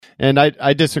And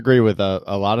I disagree with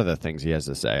a lot of the things he has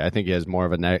to say. I think he has more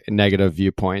of a negative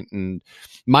viewpoint. And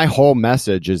my whole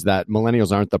message is that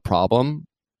millennials aren't the problem.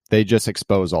 They just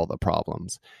expose all the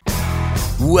problems.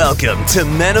 Welcome to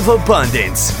Men of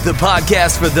Abundance, the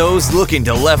podcast for those looking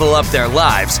to level up their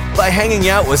lives by hanging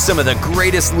out with some of the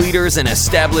greatest leaders and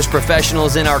established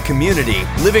professionals in our community,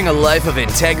 living a life of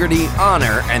integrity,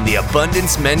 honor, and the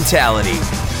abundance mentality.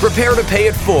 Prepare to pay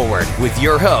it forward with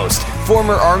your host,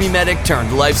 former Army medic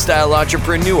turned lifestyle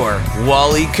entrepreneur,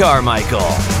 Wally Carmichael.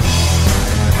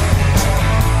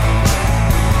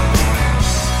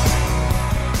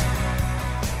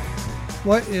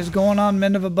 What is going on,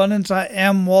 Men of Abundance? I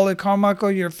am Wally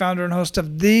Carmichael, your founder and host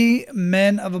of the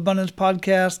Men of Abundance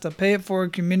podcast, the Pay It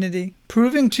Forward community,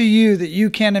 proving to you that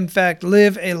you can, in fact,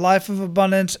 live a life of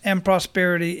abundance and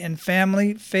prosperity in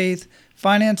family, faith,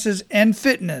 finances, and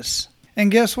fitness. And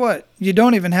guess what? You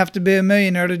don't even have to be a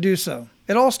millionaire to do so.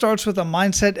 It all starts with a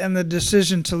mindset and the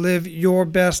decision to live your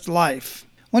best life.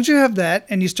 Once you have that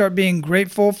and you start being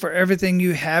grateful for everything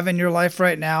you have in your life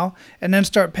right now and then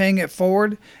start paying it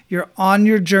forward, you're on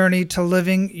your journey to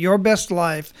living your best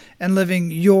life and living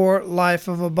your life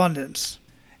of abundance.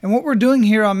 And what we're doing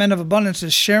here on Men of Abundance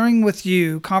is sharing with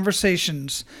you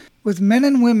conversations with men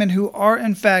and women who are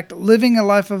in fact living a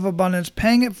life of abundance,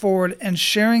 paying it forward, and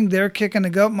sharing their kick in the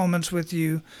gut moments with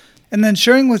you, and then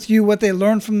sharing with you what they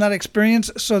learned from that experience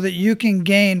so that you can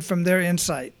gain from their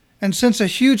insight. And since a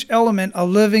huge element of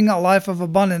living a life of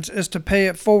abundance is to pay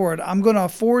it forward, I'm going to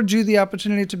afford you the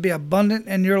opportunity to be abundant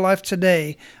in your life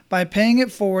today by paying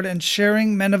it forward and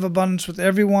sharing Men of Abundance with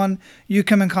everyone you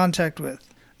come in contact with.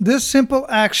 This simple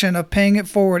action of paying it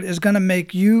forward is going to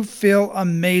make you feel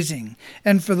amazing.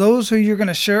 And for those who you're going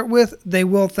to share it with, they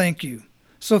will thank you.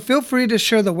 So feel free to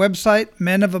share the website,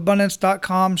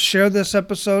 menofabundance.com. Share this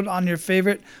episode on your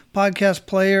favorite podcast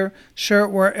player. Share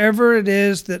it wherever it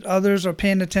is that others are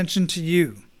paying attention to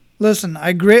you. Listen,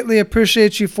 I greatly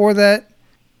appreciate you for that.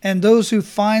 And those who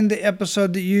find the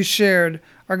episode that you shared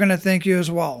are going to thank you as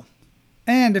well.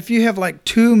 And if you have like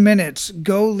 2 minutes,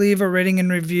 go leave a rating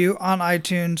and review on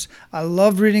iTunes. I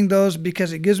love reading those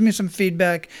because it gives me some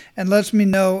feedback and lets me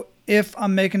know if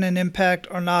I'm making an impact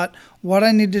or not, what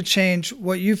I need to change,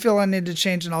 what you feel I need to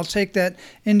change, and I'll take that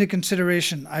into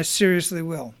consideration. I seriously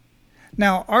will.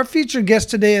 Now, our featured guest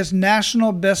today is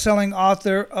national best-selling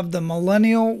author of The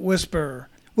Millennial Whisperer,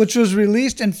 which was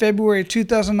released in February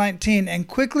 2019 and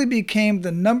quickly became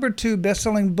the #2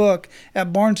 best-selling book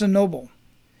at Barnes & Noble.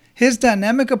 His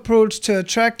dynamic approach to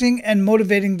attracting and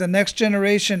motivating the next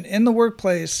generation in the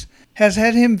workplace has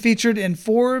had him featured in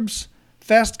Forbes,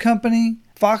 Fast Company,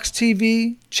 Fox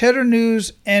TV, Cheddar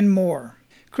News, and more.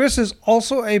 Chris is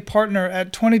also a partner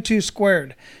at 22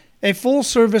 Squared, a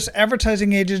full-service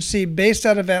advertising agency based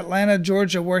out of Atlanta,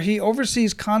 Georgia, where he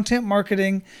oversees content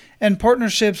marketing and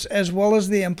partnerships as well as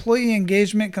the employee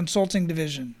engagement consulting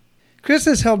division. Chris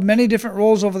has held many different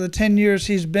roles over the 10 years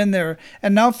he's been there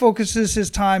and now focuses his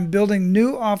time building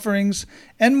new offerings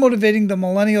and motivating the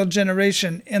millennial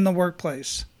generation in the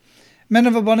workplace. Men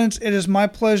of Abundance, it is my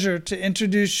pleasure to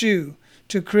introduce you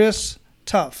to Chris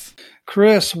Tuff.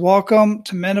 Chris, welcome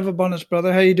to Men of Abundance,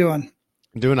 brother. How you doing?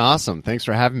 Doing awesome. Thanks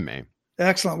for having me.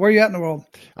 Excellent. Where are you at in the world?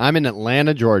 I'm in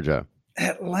Atlanta, Georgia.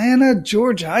 Atlanta,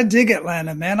 Georgia. I dig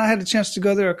Atlanta, man. I had a chance to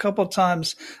go there a couple of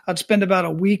times. I'd spend about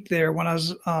a week there when I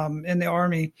was in the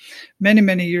Army many,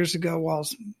 many years ago. Well, I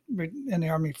was in the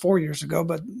Army 4 years ago,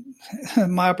 but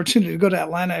my opportunity to go to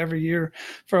Atlanta every year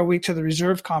for a week to the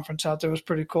Reserve Conference out there was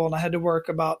pretty cool. And I had to work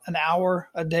about an hour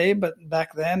a day, but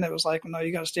back then it was like, no,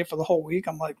 you got to stay for the whole week.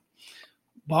 I'm like,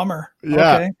 bummer.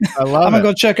 Yeah, okay. I love I'm going to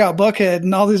go check out Buckhead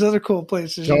and all these other cool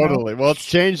places. Totally. You know? Well, it's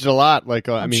changed a lot. Like,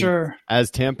 I mean, sure. As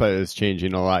Tampa is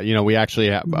changing a lot, we actually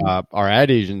have, our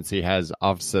ad agency has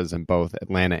offices in both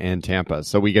Atlanta and Tampa.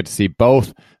 So we get to see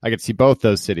both. I get to see both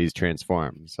those cities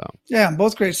transform. So yeah,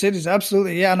 both great cities.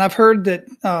 Absolutely. Yeah. And I've heard that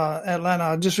Atlanta,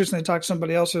 I just recently talked to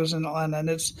somebody else who was in Atlanta, and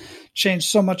it's changed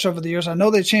so much over the years. I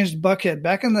know they changed Buckhead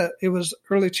back it was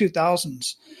early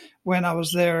 2000s when I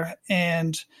was there,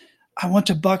 and I went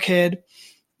to Buckhead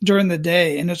during the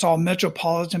day, and it's all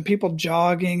metropolitan, people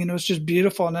jogging, and it was just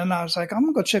beautiful. And then I was like, I'm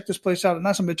gonna go check this place out at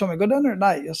night. Somebody told me, go down there at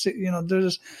night. You'll see,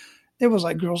 it was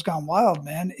like Girls Gone Wild,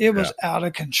 man. It was out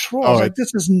of control. I was like,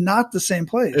 this is not the same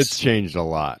place. It's changed a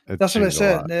lot. That's what I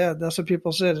said. Yeah, that's what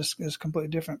people said. It's completely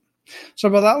different. So,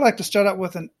 brother, I'd like to start out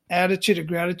with an attitude of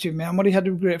gratitude, man. What do you have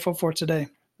to be grateful for today?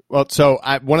 Well, so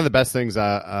one of the best things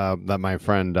that my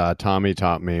friend Tommy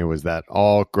taught me was that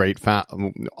all great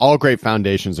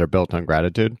foundations are built on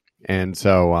gratitude. And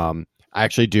so I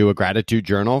actually do a gratitude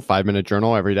journal, 5-minute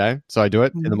journal every day. So I do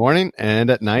it in the morning and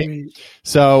at night.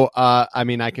 So, I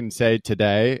mean, I can say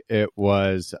today it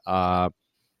was, I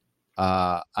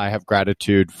have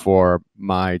gratitude for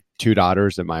my 2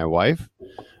 daughters and my wife.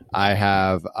 I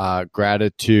have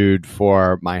gratitude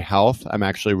for my health. I'm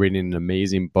actually reading an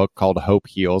amazing book called Hope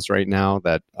Heals right now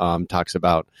that talks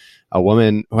about a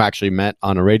woman who actually met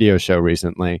on a radio show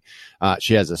recently.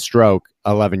 She has a stroke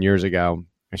 11 years ago,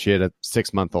 and she had a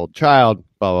 6-month-old child,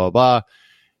 blah, blah, blah.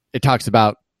 It talks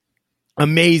about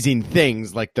amazing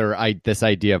things like this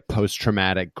idea of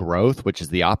post-traumatic growth, which is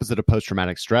the opposite of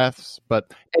post-traumatic stress.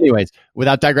 But anyways,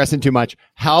 without digressing too much,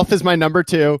 health is my number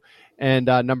 2. And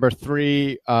number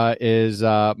 3 is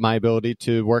my ability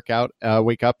to wake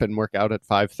up and work out at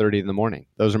 5:30 in the morning.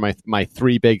 Those are my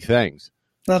 3 big things.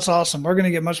 That's awesome. We're going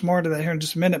to get much more into that here in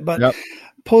just a minute. But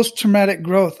post-traumatic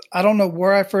growth, I don't know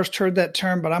where I first heard that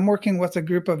term, but I'm working with a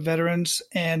group of veterans,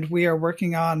 and we are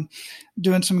working on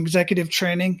doing some executive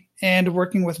training and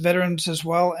working with veterans as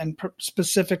well, and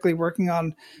specifically working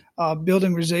on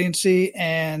building resiliency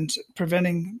and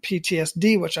preventing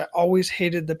PTSD, which I always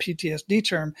hated the PTSD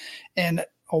term. And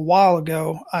a while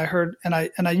ago, I heard, and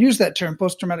I used that term,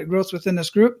 post-traumatic growth, within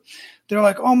this group. They're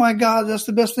like, "Oh my God, that's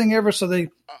the best thing ever." So they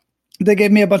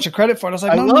gave me a bunch of credit for it. I was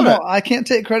like, no, I can't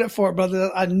take credit for it, brother.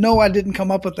 I know I didn't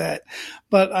come up with that,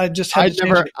 but I just had to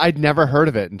change it. I'd never heard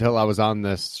of it until I was on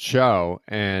this show,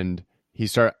 and he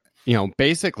started,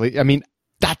 basically, I mean,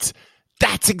 that's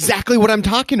exactly what I'm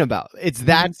talking about. It's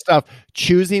that stuff.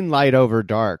 Choosing light over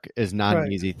dark is not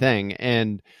an easy thing.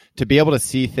 And to be able to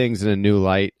see things in a new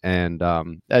light, and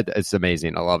it's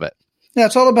amazing. I love it. Yeah,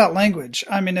 it's all about language.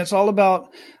 I mean, it's all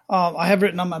about, I have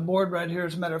written on my board right here,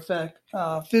 as a matter of fact,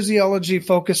 physiology,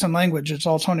 focus, and language. It's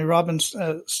all Tony Robbins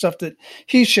stuff that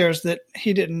he shares that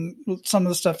he didn't, some of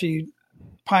the stuff he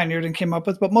pioneered and came up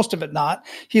with, but most of it not.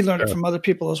 He learned it from other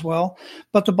people as well.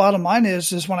 But the bottom line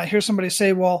is when I hear somebody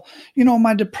say, well,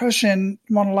 my depression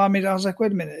won't allow me to, I was like,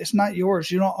 wait a minute, it's not yours.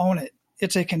 You don't own it.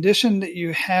 It's a condition that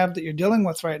you have that you're dealing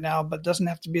with right now, but doesn't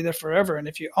have to be there forever. And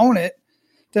if you own it,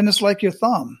 then it's like your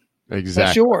thumb. Exactly.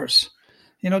 That's yours.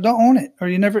 Don't own it, or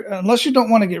you never, unless you don't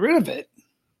want to get rid of it.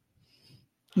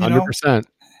 100%.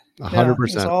 100%.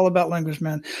 It's all about language,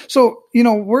 man. So,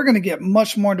 we're going to get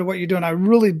much more into what you're doing. I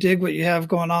really dig what you have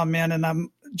going on, man. And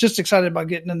I'm just excited about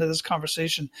getting into this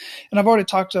conversation. And I've already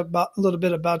talked about a little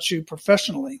bit about you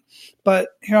professionally, but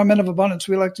here on Men of Abundance,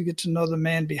 we like to get to know the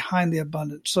man behind the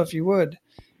abundance. So if you would,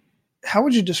 how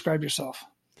would you describe yourself?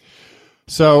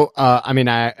 So,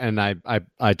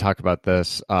 I talk about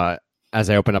this as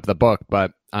I open up the book,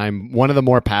 but I'm one of the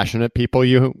more passionate people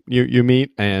you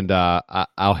meet, and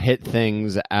I'll hit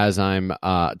things as I'm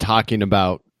talking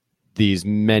about these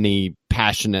many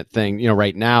passionate things.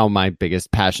 Right now, my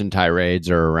biggest passion tirades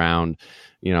are around,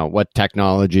 what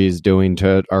technology is doing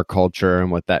to our culture and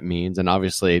what that means, and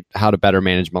obviously how to better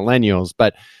manage millennials.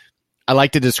 But I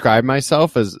like to describe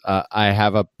myself as I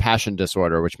have a passion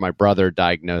disorder, which my brother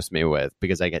diagnosed me with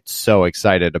because I get so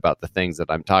excited about the things that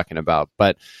I'm talking about.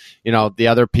 But, the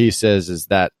other piece is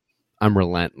that I'm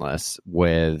relentless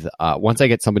with once I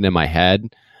get something in my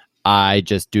head, I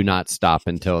just do not stop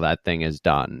until that thing is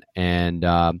done. And,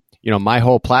 my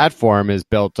whole platform is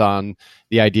built on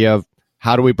the idea of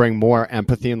how do we bring more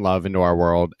empathy and love into our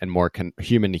world and more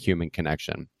human-to-human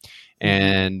connection.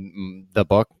 And the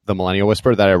book, The Millennial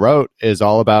Whisperer, that I wrote is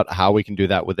all about how we can do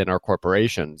that within our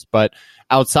corporations. But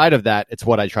outside of that, it's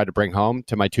what I try to bring home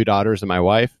to my 2 daughters and my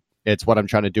wife. It's what I'm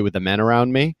trying to do with the men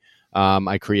around me.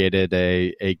 I created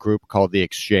a group called The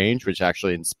Exchange, which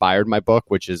actually inspired my book,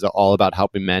 which is all about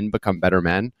helping men become better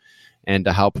men and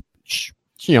to help,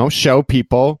 show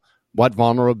people what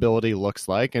vulnerability looks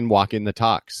like and walking the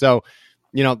talk. So,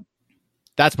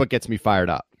 that's what gets me fired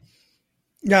up.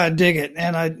 Yeah, I dig it.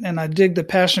 And I dig the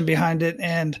passion behind it.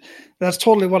 And that's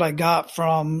totally what I got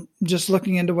from just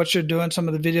looking into what you're doing, some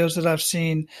of the videos that I've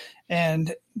seen.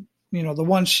 And, the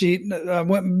one sheet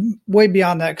went way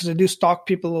beyond that because I do stalk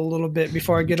people a little bit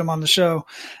before I get them on the show,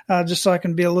 just so I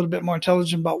can be a little bit more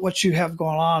intelligent about what you have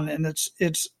going on. And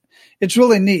it's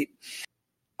really neat.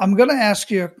 I'm going to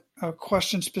ask you a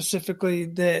question specifically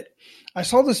that I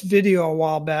saw this video a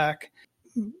while back,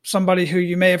 somebody who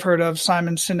you may have heard of,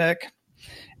 Simon Sinek.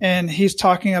 And he's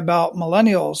talking about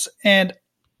millennials. And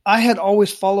I had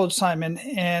always followed Simon,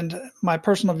 and my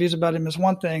personal views about him is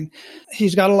one thing.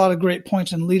 He's got a lot of great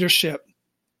points in leadership,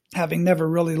 having never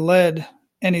really led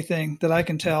anything that I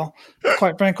can tell,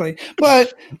 quite frankly.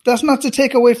 But that's not to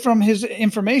take away from his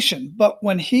information. But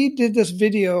when he did this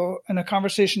video and a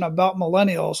conversation about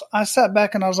millennials, I sat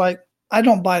back and I was like, I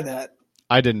don't buy that.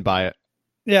 I didn't buy it.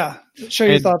 Yeah. Share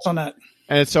your thoughts on that.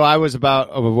 And so I was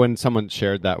when someone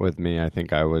shared that with me, I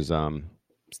think I was done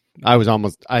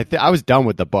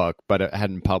with the book, but it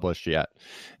hadn't published yet.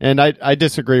 And I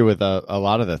disagree with a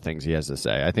lot of the things he has to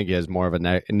say. I think he has more of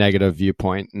a negative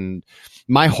viewpoint. And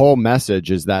my whole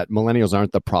message is that millennials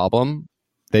aren't the problem.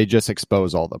 They just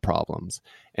expose all the problems.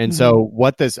 And so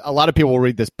a lot of people will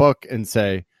read this book and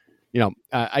say,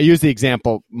 I use the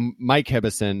example, Mike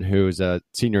Hibison, who's a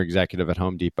senior executive at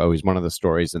Home Depot. He's one of the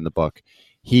stories in the book.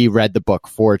 He read the book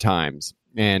 4 times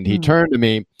and he turned to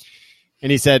me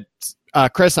and he said,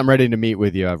 Chris, I'm ready to meet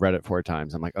with you. I've read it 4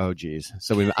 times. I'm like, oh, geez.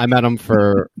 So I met him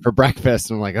for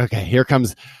breakfast and I'm like, okay, here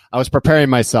comes, I was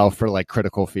preparing myself for like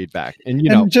critical feedback.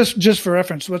 And, just for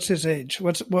reference, what's his age?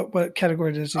 What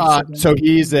category does he sit in? So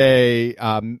he's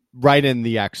right in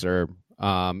the Xer.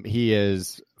 He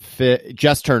is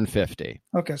just turned 50.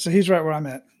 Okay. So he's right where I'm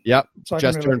at. Yep. So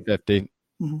just turned 50.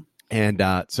 Mm-hmm.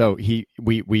 And so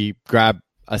we grab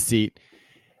a seat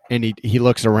and he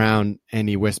looks around and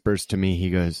he whispers to me, he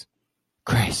goes,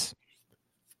 Chris,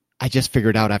 I just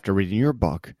figured out after reading your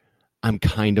book, I'm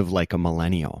kind of like a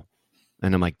millennial.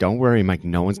 And I'm like, don't worry, Mike,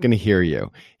 no one's going to hear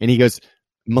you. And he goes,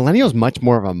 millennial's much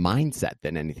more of a mindset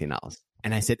than anything else.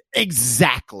 And I said,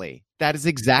 exactly. That is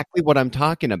exactly what I'm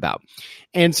talking about.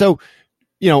 And so,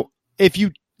 if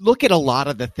you look at a lot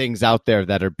of the things out there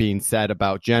that are being said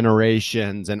about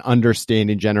generations and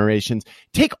understanding generations,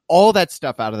 take all that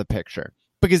stuff out of the picture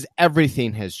because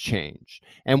everything has changed.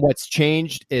 And what's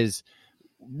changed is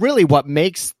really what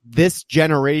makes this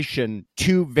generation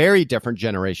 2 very different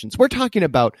generations. We're talking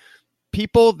about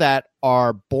people that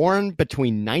are born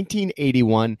between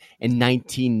 1981 and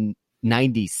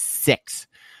 1996.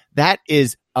 That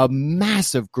is a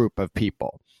massive group of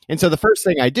people. And so the first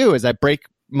thing I do is I break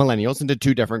millennials into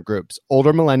 2 different groups: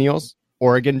 older millennials,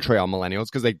 Oregon Trail millennials,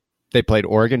 because they played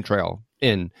Oregon Trail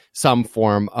in some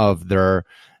form of their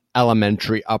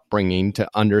elementary upbringing to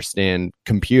understand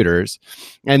computers,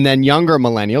 and then younger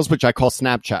millennials, which I call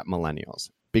Snapchat millennials,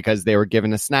 because they were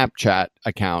given a Snapchat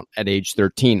account at age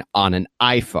 13 on an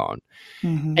iPhone.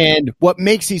 Mm-hmm. And what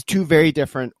makes these 2 very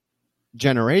different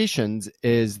generations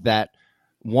is that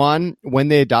 1, when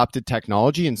they adopted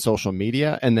technology and social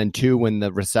media, and then 2, when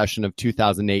the recession of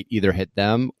 2008 either hit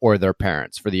them or their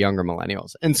parents for the younger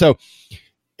millennials. And so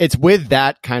it's with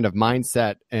that kind of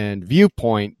mindset and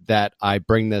viewpoint that I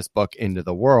bring this book into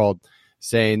the world,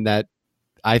 saying that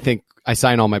I think I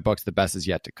sign all my books, the best is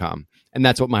yet to come. And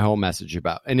that's what my whole message is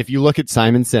about. And if you look at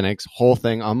Simon Sinek's whole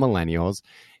thing on millennials,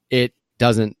 it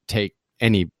doesn't take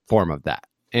any form of that.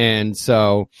 And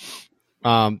so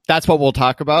that's what we'll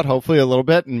talk about, hopefully a little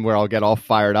bit, and where I'll get all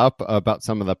fired up about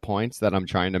some of the points that I'm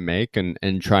trying to make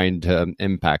and trying to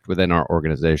impact within our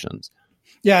organizations.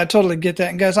 Yeah, I totally get that.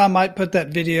 And guys, I might put that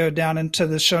video down into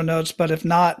the show notes, but if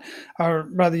not, or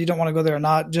rather you don't want to go there or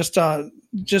not, just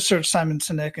search Simon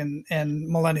Sinek and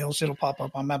millennials. It'll pop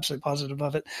up. I'm absolutely positive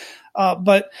of it.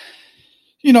 But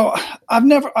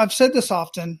I've said this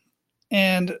often,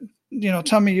 and,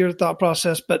 tell me your thought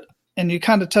process, and you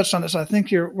kind of touched on this. I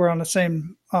think we're on the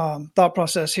same thought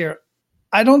process here.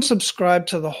 I don't subscribe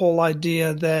to the whole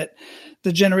idea that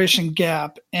the generation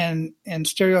gap and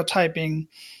stereotyping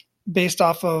based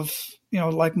off of,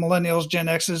 like millennials, Gen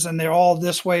X's, and they're all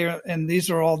this way, and these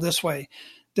are all this way.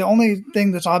 The only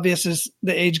thing that's obvious is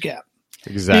the age gap.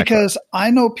 Exactly. Because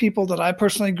I know people that I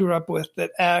personally grew up with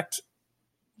that act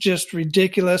just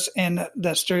ridiculous and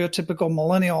that stereotypical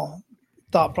millennial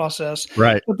thought process.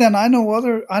 Right. But then I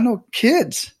know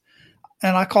kids,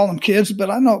 and I call them kids,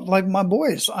 but I know like my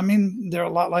boys. I mean, they're a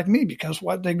lot like me because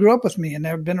they grew up with me and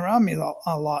they've been around me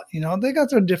a lot. They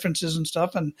got their differences and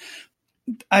stuff, and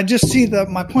I just see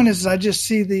my point is I just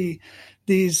see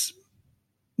these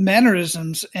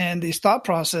mannerisms and these thought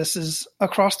processes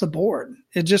across the board.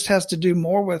 It just has to do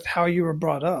more with how you were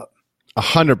brought up.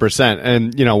 100%.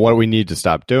 And, what we need to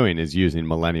stop doing is using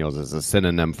millennials as a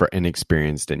synonym for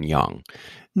inexperienced and young.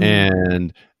 Mm-hmm.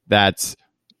 And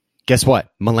guess what?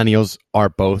 Millennials are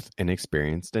both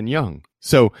inexperienced and young.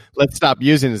 So let's stop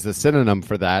using as a synonym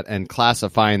for that and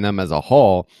classifying them as a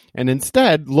whole, and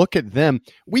instead look at them.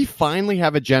 We finally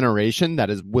have a generation that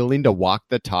is willing to walk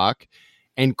the talk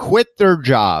and quit their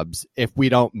jobs if we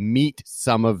don't meet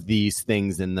some of these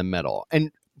things in the middle.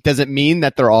 And does it mean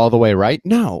that they're all the way right?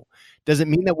 No. Does it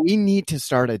mean that we need to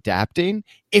start adapting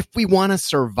if we want to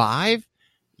survive?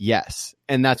 Yes.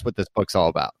 And that's what this book's all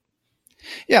about.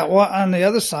 Yeah. Well, on the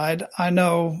other side, I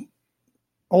know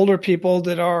older people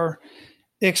that are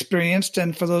experienced,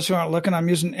 and for those who aren't looking, I'm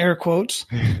using air quotes,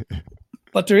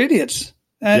 but they're idiots.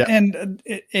 And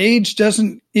age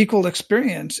doesn't equal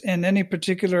experience in any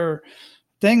particular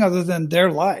thing other than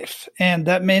their life. And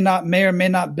that may or may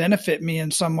not benefit me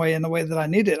in some way, in the way that I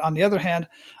need it. On the other hand,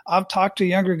 I've talked to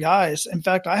younger guys. In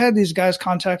fact, I had these guys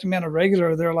contacting me on a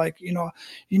regular. They're like, you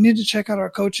need to check out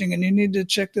our coaching and you need to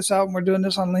check this out. And we're doing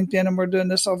this on LinkedIn and we're doing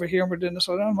this over here and we're doing this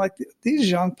over there. I'm like, these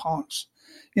young punks,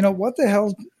 what the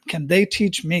hell can they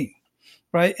teach me,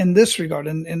 right? In this regard,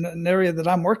 in an area that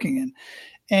I'm working in.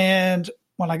 And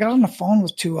when I got on the phone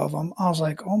with two of them, I was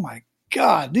like, oh my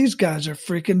God, these guys are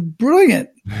freaking brilliant.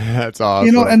 That's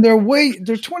awesome. And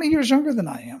they're 20 years younger than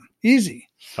I am. Easy.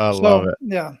 I love it.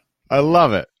 Yeah. I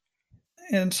love it.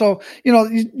 And so,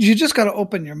 you just got to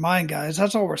open your mind, guys.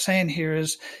 That's all we're saying here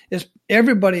is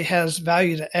everybody has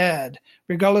value to add,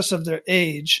 regardless of their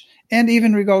age and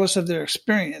even regardless of their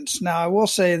experience. Now, I will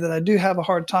say that I do have a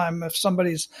hard time if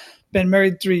somebody's been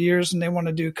married 3 years and they want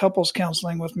to do couples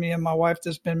counseling with me and my wife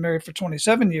that's been married for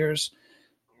 27 years.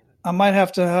 I might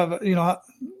have to have,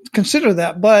 consider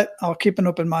that, but I'll keep an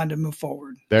open mind and move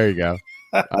forward. There you go.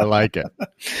 I like it.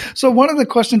 So one of the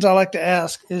questions I like to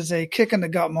ask is a kick in the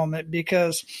gut moment,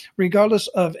 because regardless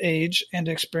of age and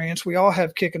experience, we all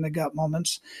have kick in the gut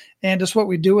moments. And it's what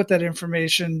we do with that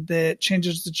information that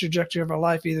changes the trajectory of our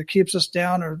life, either keeps us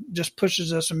down or just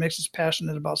pushes us and makes us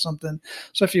passionate about something.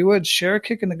 So if you would, share a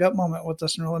kick in the gut moment with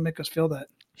us and really make us feel that.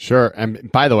 Sure.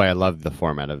 And by the way, I love the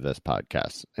format of this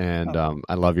podcast, and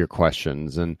I love your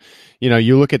questions. And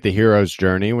you look at the hero's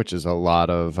journey, which is a lot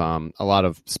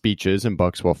of speeches and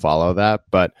books will follow that.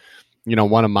 But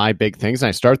one of my big things, and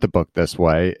I start the book this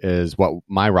way, is what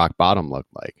my rock bottom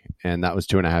looked like, and that was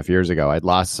 2.5 years ago. I'd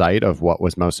lost sight of what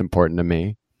was most important to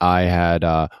me. I had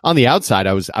on the outside,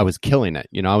 I was killing it.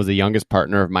 I was the youngest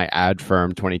partner of my ad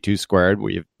firm, 22 Squared.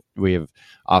 We have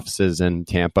offices in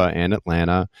Tampa and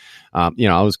Atlanta. I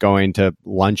was going to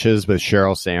lunches with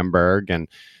Sheryl Sandberg and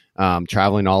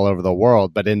traveling all over the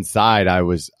world. But inside, I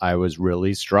was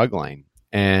really struggling.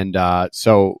 And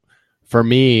so for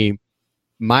me,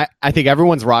 I think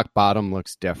everyone's rock bottom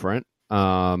looks different.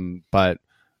 But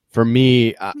for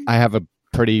me, I have a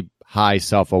pretty high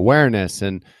self-awareness,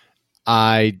 and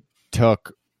I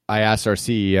asked our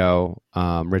CEO,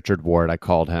 Richard Ward, I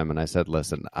called him and I said,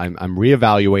 listen, I'm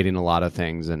reevaluating a lot of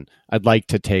things and I'd like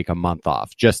to take a month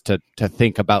off just to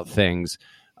think about things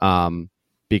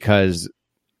because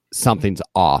something's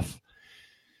off.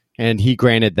 And he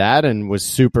granted that and was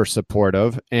super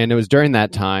supportive. And it was during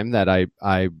that time that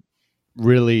I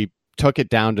really took it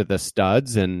down to the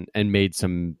studs and made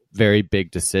some very big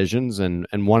decisions. And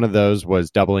one of those was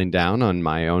doubling down on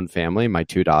my own family, my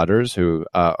two daughters who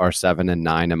are 7 and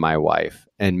 9, and my wife,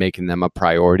 and making them a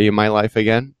priority in my life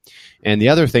again. And the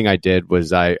other thing I did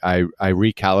was I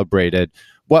recalibrated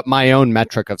what my own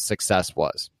metric of success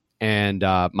was. And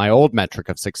my old metric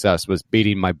of success was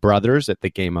beating my brothers at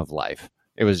the game of life.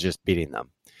 It was just beating them.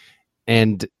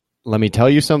 And let me tell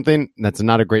you something, that's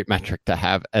not a great metric to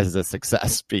have as a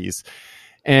success piece.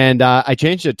 And I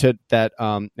changed it to that,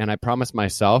 and I promised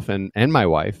myself and my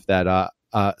wife that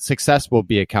success will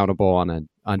be accountable on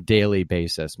a daily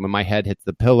basis. When my head hits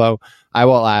the pillow, I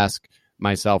will ask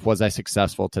myself, was I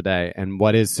successful today? And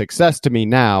what is success to me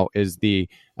now is the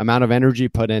amount of energy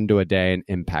put into a day and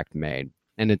impact made.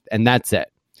 And that's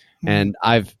it. Mm-hmm. And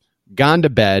I've gone to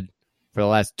bed for the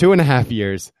last 2.5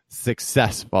 years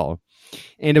successful.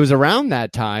 And it was around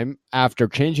that time, after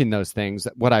changing those things,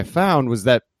 what I found was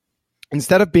that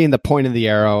instead of being the point of the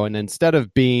arrow and instead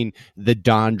of being the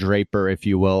Don Draper, if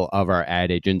you will, of our ad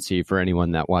agency, for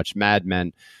anyone that watched Mad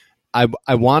Men,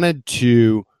 I wanted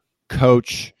to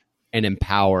coach and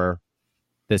empower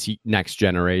this next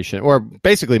generation, or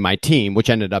basically my team, which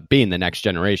ended up being the next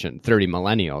generation, 30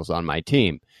 millennials on my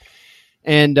team.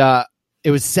 And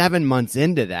it was 7 months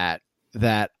into that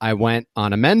I went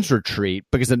on a men's retreat,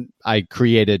 because I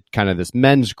created kind of this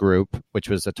men's group, which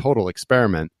was a total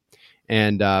experiment.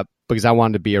 And because I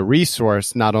wanted to be a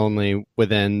resource, not only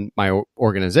within my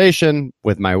organization,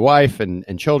 with my wife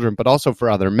and children, but also for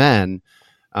other men,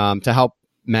 to help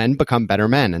men become better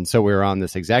men. And so we were on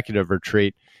this executive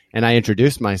retreat, and I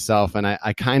introduced myself, and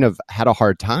I kind of had a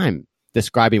hard time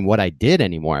describing what I did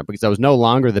anymore, because I was no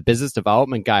longer the business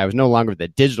development guy. I was no longer the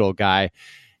digital guy.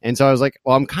 And so I was like,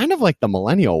 well, I'm kind of like the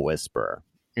millennial whisperer.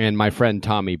 And my friend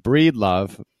Tommy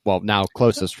Breedlove, well, now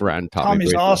closest friend,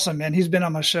 Tommy's awesome, man. He's been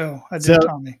on my show. I did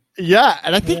Tommy. Yeah,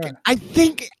 and I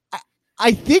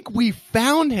think we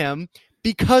found him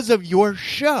because of your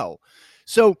show.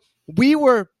 So it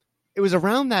was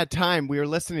around that time we were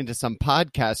listening to some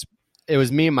podcast. It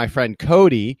was me and my friend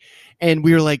Cody, and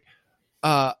we were like,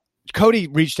 Cody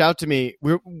reached out to me.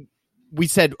 We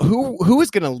said, who is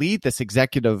going to lead this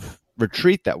executive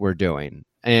retreat that we're doing?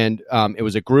 And it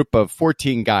was a group of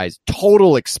 14 guys,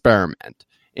 total experiment.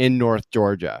 in North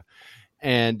Georgia.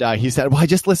 And he said, well, I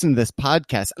just listened to this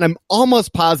podcast. And I'm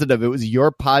almost positive it was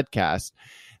your podcast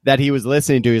that he was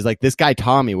listening to. He's like, this guy,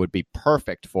 Tommy, would be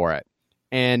perfect for it.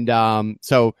 And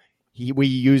so we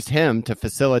used him to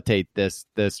facilitate this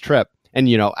trip. And,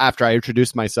 after I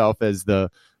introduced myself as the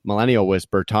Millennial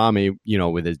Whisperer, Tommy,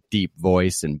 with his deep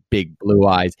voice and big blue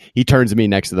eyes, he turns to me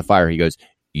next to the fire. He goes,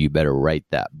 you better write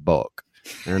that book.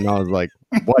 And I was like,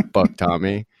 what book,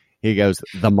 Tommy? He goes,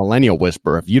 The Millennial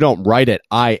Whisperer. If you don't write it,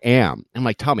 I am. I'm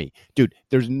like, Tommy, dude,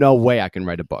 there's no way I can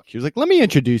write a book. He was like, let me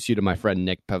introduce you to my friend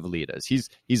Nick Pavlides. He's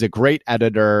a great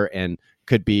editor and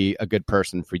could be a good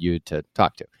person for you to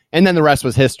talk to. And then the rest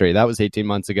was history. That was 18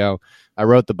 months ago. I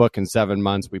wrote the book in 7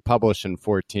 months. We published in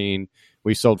 14.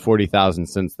 We sold 40,000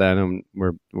 since then, and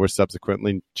we're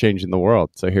subsequently changing the world.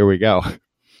 So here we go.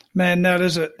 Man, that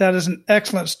is an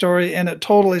excellent story, and it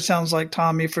totally sounds like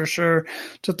Tommy for sure,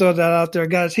 to throw that out there.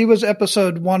 Guys, he was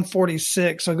episode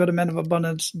 146, so go to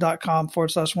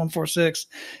menofabundance.com/146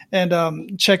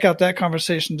 and check out that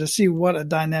conversation to see what a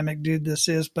dynamic dude this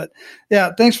is. But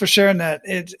yeah, thanks for sharing that.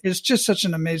 It's just such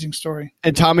an amazing story.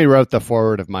 And Tommy wrote the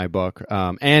foreword of my book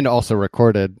and also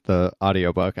recorded the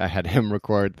audiobook. I had him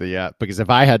record because if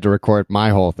I had to record my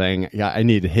whole thing, I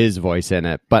needed his voice in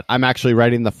it. But I'm actually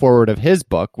writing the foreword of his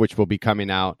book, which will be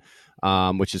coming out,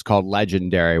 which is called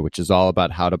Legendary, which is all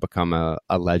about how to become a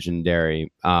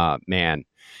legendary man.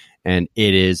 And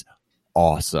it is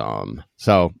awesome.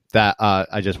 So that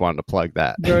I just wanted to plug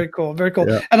that. Very cool. Very cool.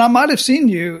 Yeah. And I might have seen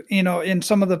you, in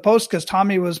some of the posts, because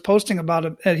Tommy was posting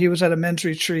about it. He was at a men's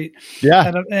retreat.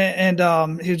 Yeah. And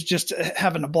he was just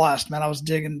having a blast, man. I was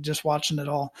digging, just watching it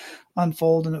all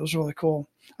unfold, and it was really cool.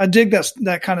 I dig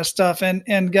that kind of stuff.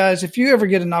 And guys, if you ever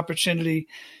get an opportunity,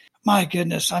 my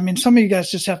goodness. I mean, some of you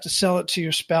guys just have to sell it to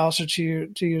your spouse or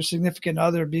to your significant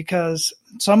other, because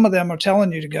some of them are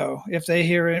telling you to go. If they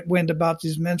hear wind about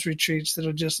these men's retreats that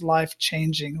are just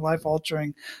life-changing,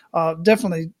 life-altering,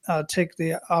 definitely take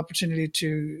the opportunity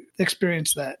to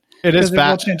experience that. It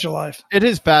will change your life. It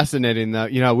is fascinating, though.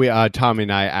 We Tommy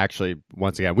and I actually,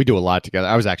 once again, we do a lot together.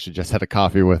 I was actually just had a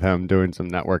coffee with him doing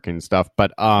some networking stuff,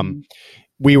 but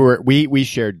we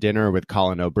shared dinner with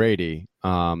Colin O'Brady.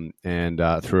 And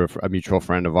through a mutual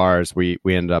friend of ours, we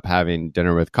ended up having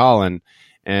dinner with Colin.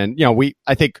 And,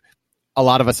 I think a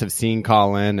lot of us have seen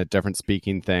Colin at different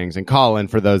speaking things. And Colin,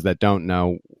 for those that don't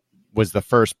know, was the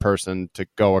first person to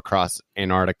go across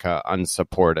Antarctica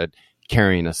unsupported,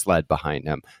 carrying a sled behind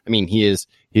him. I mean, he's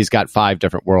got 5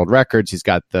 different world records. He's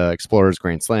got the Explorers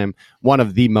Grand Slam, one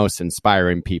of the most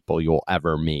inspiring people you'll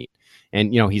ever meet.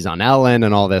 And, he's on Ellen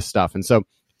and all this stuff. And so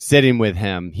sitting with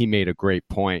him, he made a great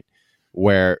point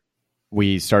where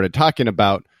we started talking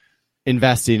about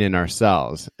investing in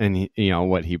ourselves. And,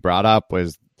 what he brought up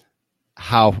was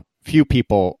how few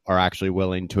people are actually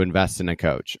willing to invest in a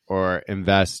coach or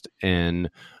invest in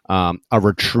a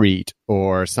retreat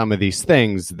or some of these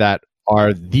things that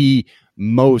are the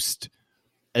most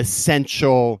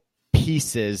essential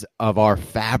pieces of our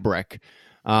fabric.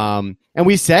 And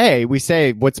we say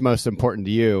what's most important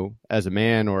to you as a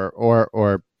man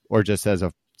or just as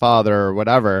a father or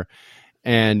whatever.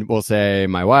 And we'll say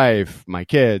my wife, my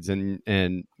kids, and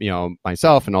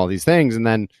myself, and all these things. And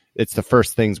then it's the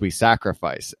first things we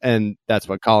sacrifice. And that's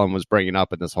what Colin was bringing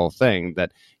up in this whole thing,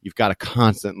 that you've got to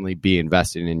constantly be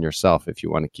investing in yourself if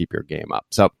you want to keep your game up.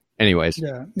 So anyways,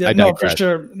 yeah, no, for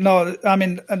sure. No, I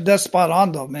mean, that's spot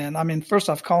on though, man. I mean, first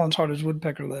off, Colin's heart is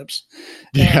woodpecker lips.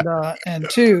 And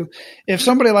two, if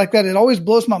somebody like that, it always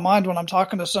blows my mind when I'm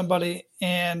talking to somebody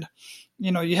and,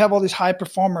 you have all these high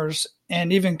performers,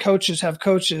 and even coaches have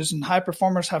coaches, and high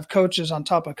performers have coaches on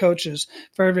top of coaches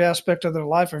for every aspect of their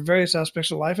life or various aspects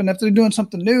of life. And if they're doing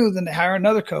something new, then they hire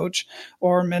another coach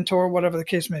or mentor, whatever the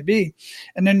case may be.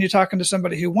 And then you're talking to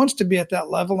somebody who wants to be at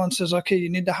that level and says, okay, you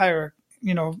need to hire,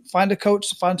 find a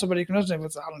coach, find somebody who can resonate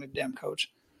with. I don't need a damn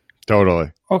coach.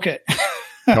 Totally. Okay.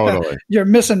 Totally. You're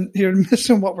missing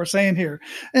what we're saying here.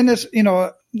 And it's, it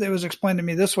was explained to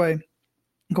me this way.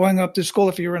 Going up through school,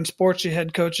 if you were in sports, you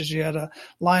had coaches. You had a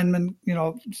lineman,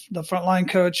 the front line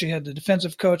coach. You had the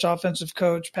defensive coach, offensive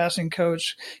coach, passing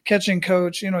coach, catching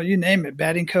coach, you name it,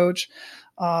 batting coach.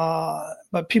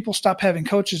 But people stop having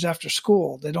coaches after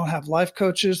school. They don't have life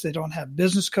coaches. They don't have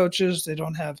business coaches. They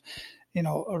don't have,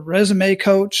 a resume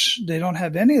coach. They don't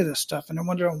have any of this stuff. And I'm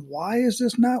wondering, why is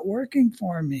this not working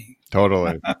for me?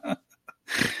 Totally.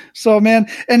 So, man,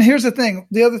 and here's the thing.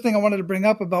 The other thing I wanted to bring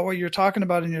up about what you're talking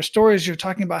about in your stories, you're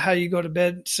talking about how you go to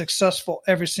bed successful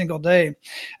every single day.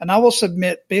 And I will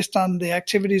submit, based on the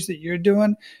activities that you're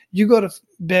doing, you go to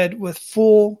bed with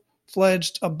full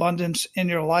fledged abundance in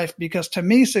your life, because to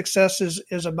me, success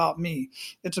is about me.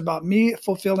 It's about me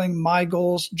fulfilling my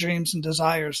goals, dreams, and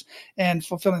desires and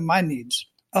fulfilling my needs.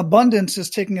 Abundance is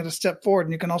taking it a step forward.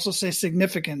 And you can also say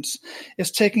significance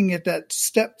is taking it that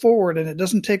step forward. And it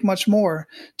doesn't take much more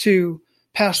to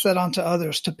pass that on to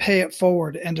others, to pay it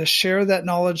forward, and to share that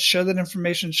knowledge, share that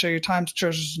information, share your time,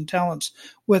 treasures, and talents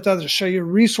with others, share your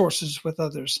resources with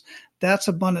others. That's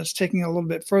abundance, taking it a little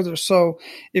bit further. So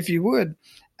if you would,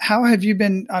 how have you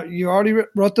been, you already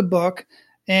wrote the book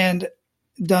and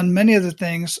done many of the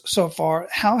things so far.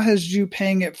 How has you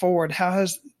paying it forward?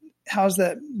 How's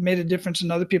that made a difference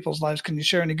in other people's lives? Can you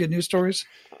share any good news stories?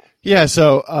 Yeah.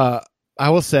 So, I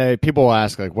will say, people will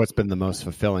ask, like, what's been the most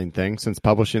fulfilling thing since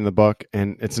publishing the book?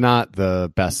 And it's not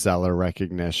the bestseller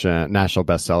recognition, national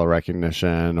bestseller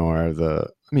recognition, or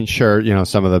sure,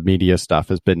 some of the media stuff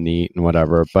has been neat and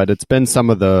whatever, but it's been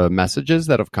some of the messages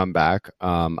that have come back.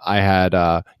 I had,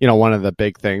 one of the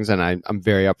big things, and I'm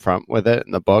very upfront with it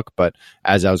in the book, but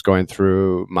as I was going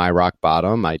through my rock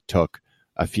bottom, I took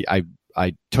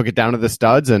it down to the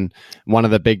studs, and one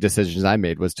of the big decisions I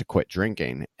made was to quit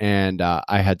drinking. And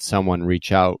I had someone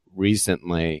reach out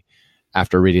recently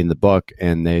after reading the book,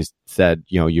 and they said,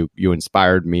 you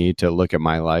inspired me to look at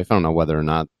my life. I don't know whether or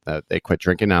not that they quit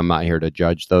drinking. I'm not here to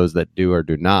judge those that do or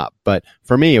do not. But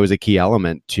for me, it was a key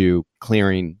element to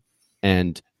clearing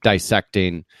and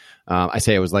dissecting. I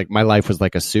say it was like my life was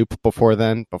like a soup before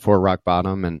rock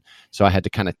bottom. And so I had to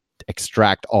kind of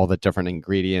extract all the different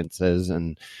ingredients,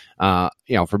 and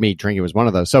for me, drinking was one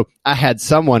of those. So I had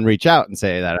someone reach out and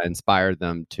say that I inspired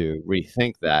them to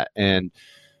rethink that. And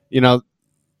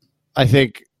I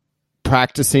think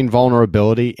practicing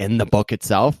vulnerability in the book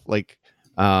itself, you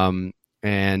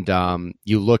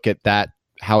look at that,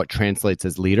 how it translates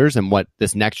as leaders, and what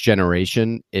this next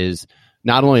generation is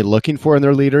not only looking for in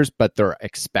their leaders, but they're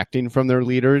expecting from their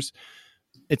leaders.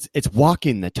 It's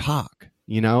walking the talk,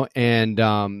 and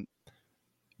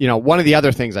one of the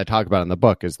other things I talk about in the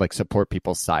book is like support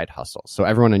people's side hustles. So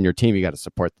everyone on your team, you got to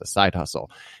support the side hustle.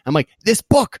 I'm like, this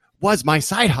book was my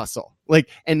side hustle,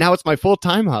 and now it's my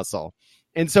full-time hustle.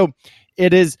 And so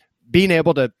it is being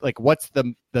able to, what's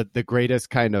the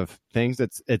greatest kind of things?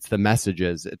 It's the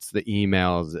messages, it's the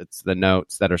emails, it's the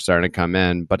notes that are starting to come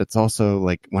in. But it's also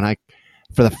like when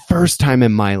for the first time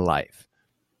in my life,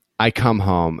 I come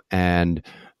home and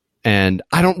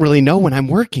I don't really know when I'm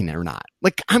working or not.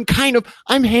 I'm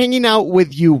hanging out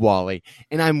with you, Wally,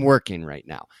 and I'm working right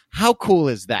now. How cool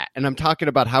is that? And I'm talking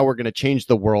about how we're going to change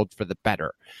the world for the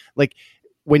better.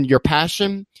 When your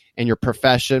passion and your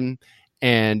profession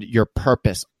and your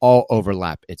purpose all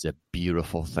overlap, it's a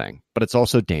beautiful thing. But it's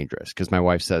also dangerous, because my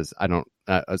wife says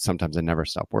sometimes I never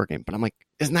stop working. But I'm like,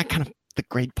 isn't that kind of the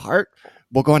great part?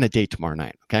 We'll go on a date tomorrow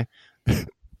night, okay?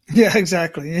 Yeah,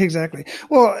 exactly.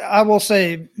 Well, I will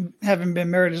say, having been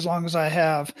married as long as I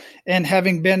have, and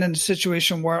having been in a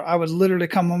situation where I would literally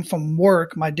come home from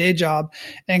work, my day job,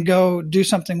 and go do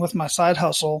something with my side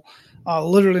hustle,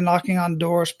 literally knocking on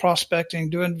doors, prospecting,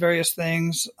 doing various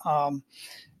things,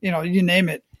 you name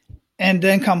it, and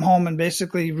then come home and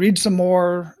basically read some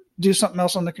more, do something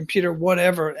else on the computer,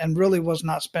 whatever, and really was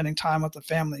not spending time with the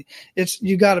family.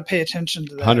 You got to pay attention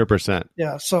to that. 100%.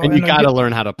 Yeah. So, and you got to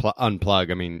learn how to unplug.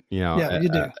 I mean, yeah, you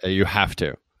do. You have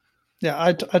to. Yeah,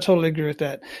 I totally agree with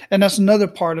that. And that's another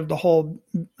part of the whole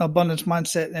abundance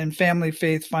mindset and family,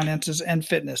 faith, finances, and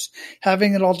fitness.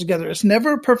 Having it all together. It's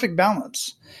never a perfect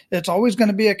balance. It's always going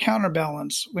to be a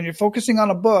counterbalance. When you're focusing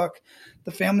on a book,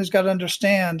 the family's got to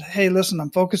understand, hey, listen, I'm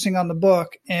focusing on the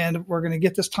book and we're going to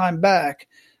get this time back.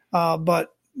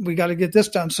 But we got to get this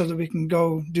done so that we can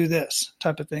go do this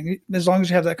type of thing, as long as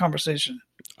you have that conversation.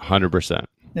 100%.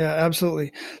 Yeah,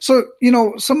 absolutely. So,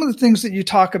 some of the things that you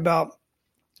talk about,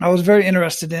 I was very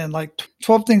interested in, like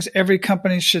 12 things every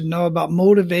company should know about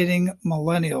motivating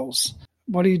millennials.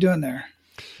 What are you doing there?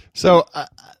 So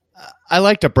I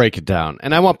like to break it down,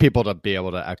 and I want people to be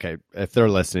able to, okay, if they're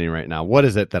listening right now, what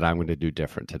is it that I'm going to do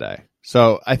different today?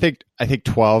 So I think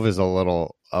 12 is a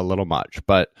little much,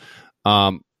 but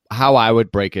how I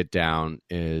would break it down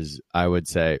is, I would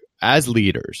say, as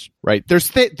leaders, right? There's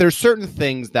certain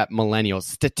things that millennials,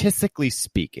 statistically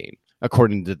speaking,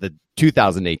 according to the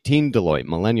 2018 Deloitte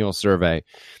Millennial Survey,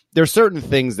 there are certain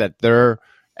things that they're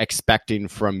expecting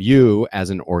from you as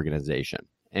an organization.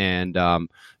 And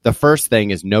the first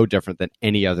thing is no different than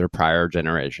any other prior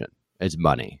generation. It's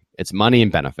money. It's money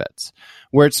and benefits.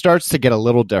 Where it starts to get a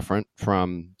little different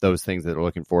from those things that they're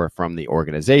looking for from the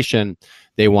organization,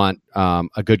 they want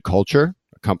a good culture,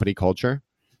 a company culture.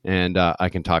 And I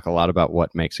can talk a lot about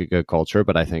what makes a good culture,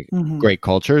 but I think Mm-hmm. great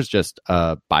culture is just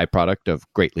a byproduct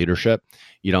of great leadership.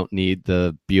 You don't need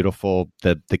the beautiful,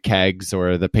 the kegs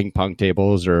or the ping pong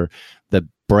tables or the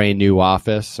brand new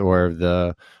office or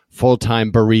the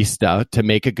full-time barista to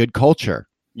make a good culture.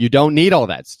 You don't need all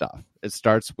that stuff. It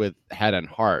starts with head and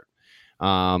heart.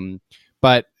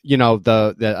 But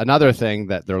the another thing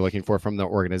that they're looking for from the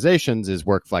organizations is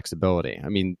work flexibility. I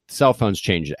mean, cell phones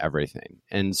changed everything,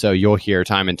 and so you'll hear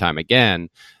time and time again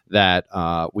that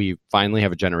we finally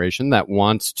have a generation that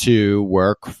wants to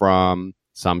work from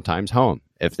sometimes home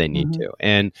if they need to.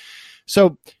 And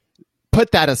so,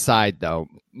 put that aside, though.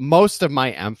 Most of my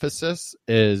emphasis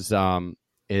is around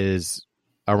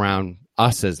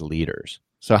us as leaders.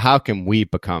 So, how can we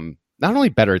become not only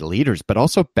better leaders but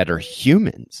also better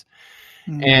humans?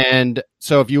 And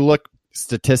so if you look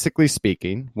statistically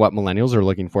speaking, what millennials are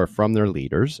looking for from their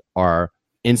leaders are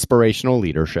inspirational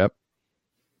leadership.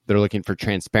 They're looking for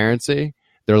transparency.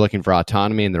 They're looking for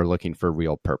autonomy, and they're looking for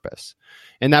real purpose.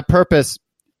 And that purpose,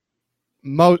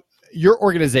 your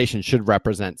organization should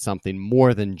represent something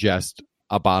more than just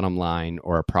a bottom line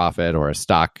or a profit or a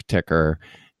stock ticker.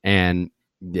 And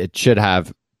it should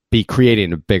be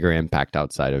creating a bigger impact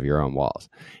outside of your own walls.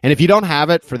 And if you don't have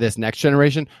it for this next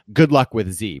generation, good luck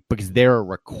with Z, because they're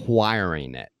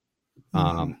requiring it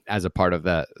as a part of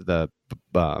the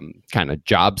kind of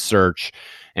job search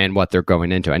and what they're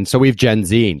going into. And so we have Gen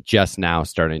Z just now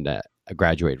starting to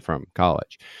graduate from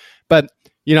college. But,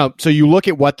 so you look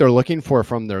at what they're looking for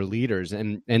from their leaders,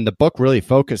 and the book really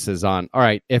focuses on, all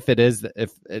right,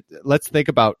 let's think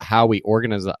about how we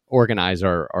organize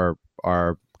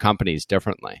our companies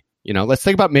differently. Let's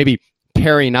think about maybe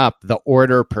pairing up the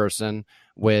order person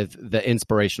with the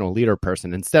inspirational leader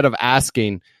person instead of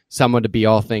asking someone to be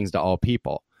all things to all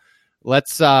people.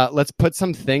 Let's put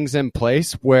some things in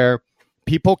place where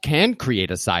people can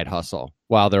create a side hustle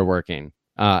while they're working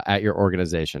at your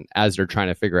organization as they're trying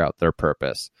to figure out their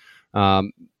purpose.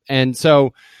 And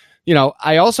so,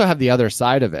 I also have the other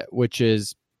side of it, which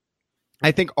is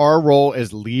I think our role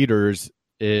as leaders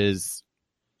is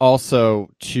also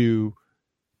to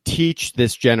teach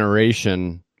this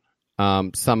generation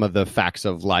some of the facts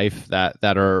of life that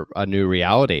are a new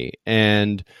reality.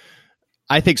 And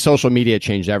I think social media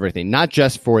changed everything, not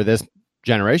just for this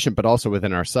generation, but also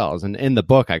within ourselves. And in the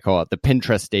book, I call it the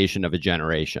Pinterest station of a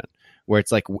generation, where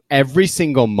it's like every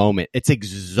single moment, it's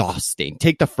exhausting.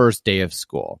 Take the first day of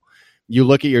school. You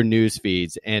look at your news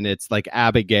feeds and it's like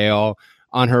Abigail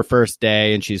on her first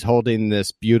day, and she's holding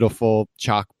this beautiful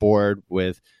chalkboard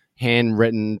with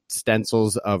handwritten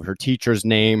stencils of her teacher's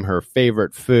name, her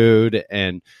favorite food,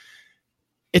 and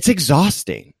it's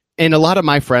exhausting. And a lot of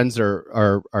my friends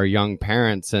are young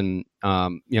parents, and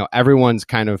everyone's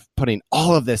kind of putting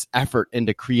all of this effort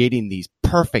into creating these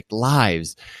perfect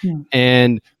lives. Yeah.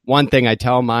 And one thing I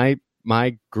tell my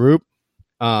group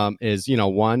is,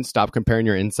 one, stop comparing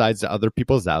your insides to other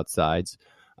people's outsides.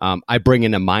 I bring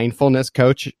in a mindfulness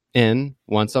coach in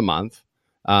once a month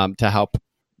to help,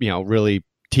 really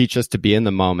teach us to be in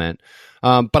the moment.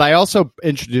 But I also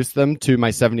introduce them to my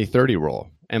 70-30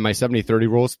 rule. And my 70-30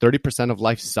 rule is 30% of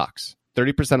life sucks.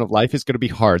 30% of life is going to be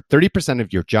hard. 30%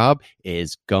 of your job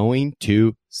is going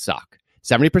to suck.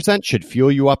 70% should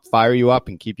fuel you up, fire you up,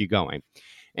 and keep you going.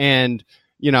 And,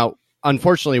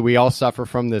 unfortunately, we all suffer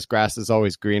from this grass is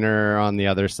always greener on the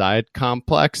other side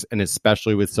complex, and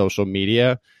especially with social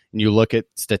media. And you look at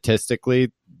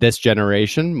statistically, this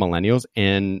generation, millennials,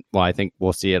 and I think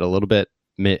we'll see it a little bit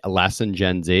less in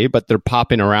Gen Z, but they're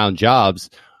popping around jobs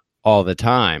all the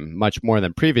time, much more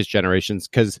than previous generations,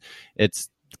 because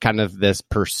it's kind of this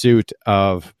pursuit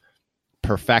of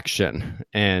perfection.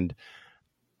 And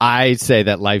I say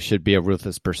that life should be a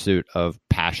ruthless pursuit of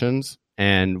passions,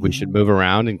 and we should move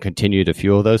around and continue to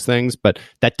fuel those things. But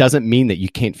that doesn't mean that you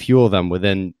can't fuel them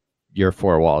within your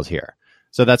four walls here.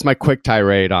 So that's my quick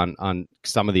tirade on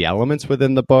some of the elements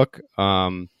within the book.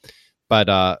 But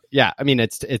I mean,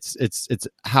 it's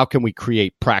how can we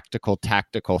create practical,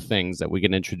 tactical things that we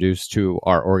can introduce to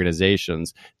our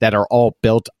organizations that are all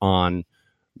built on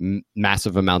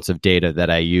massive amounts of data that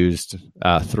I used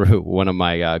through one of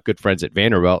my good friends at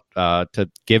Vanderbilt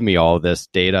to give me all this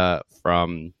data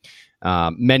from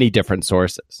many different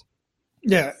sources.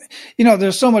 Yeah.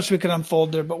 There's so much we could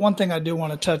unfold there, but one thing I do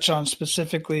want to touch on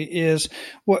specifically is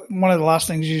one of the last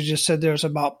things you just said there is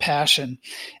about passion.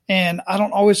 And I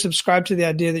don't always subscribe to the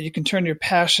idea that you can turn your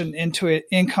passion into an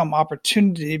income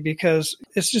opportunity, because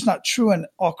it's just not true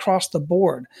across the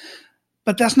board.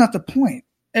 But that's not the point.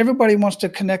 Everybody wants to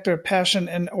connect their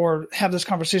passion or have this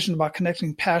conversation about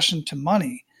connecting passion to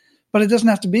money, but it doesn't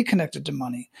have to be connected to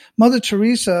money. Mother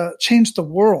Teresa changed the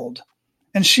world.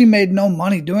 and she made no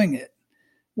money doing it.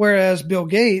 Whereas Bill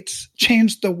Gates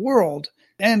changed the world.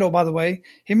 And, oh, by the way,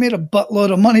 he made a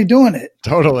buttload of money doing it.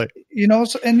 Totally.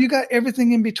 So, and you got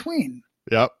everything in between.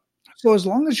 Yep. So as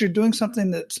long as you're doing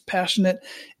something that's passionate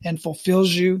and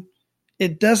fulfills you,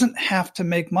 it doesn't have to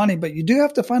make money, but you do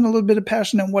have to find a little bit of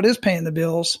passion in what is paying the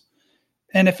bills.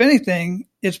 And if anything,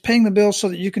 it's paying the bills so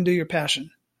that you can do your passion.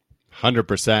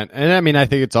 100%. And I mean, I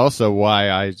think it's also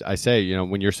why I say,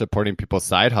 when you're supporting people's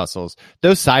side hustles,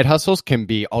 those side hustles can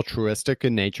be altruistic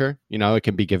in nature. It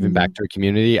can be giving back to a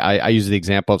community. I use the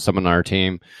example of someone on our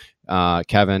team,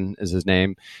 Kevin is his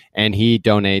name, and he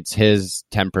donates his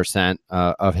 10%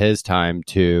 of his time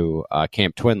to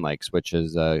Camp Twin Lakes, which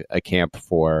is a camp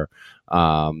for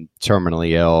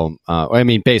terminally ill.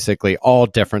 Basically all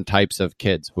different types of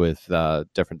kids with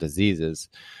different diseases.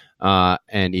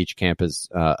 And each camp is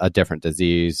a different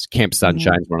disease. Camp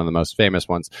Sunshine is one of the most famous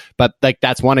ones. But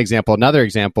that's one example. Another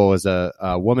example is a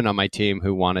woman on my team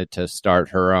who wanted to start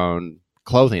her own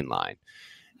clothing line.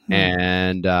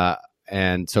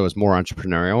 And so it was more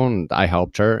entrepreneurial, and I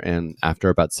helped her. And after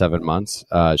about 7 months,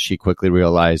 she quickly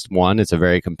realized, 1, it's a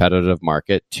very competitive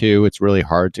market. 2, it's really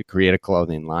hard to create a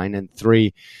clothing line. And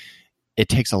 3, it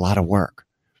takes a lot of work.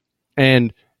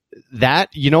 And that,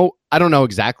 I don't know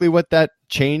exactly what that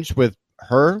changed with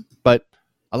her, but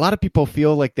a lot of people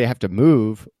feel like they have to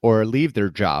move or leave their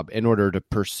job in order to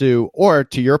pursue, or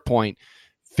to your point,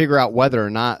 figure out whether or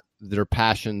not their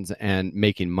passions and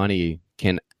making money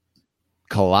can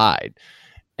collide.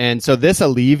 And so this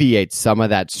alleviates some of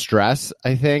that stress,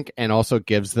 I think, and also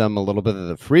gives them a little bit of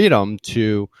the freedom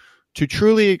to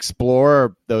truly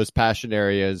explore those passion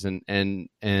areas and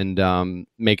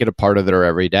make it a part of their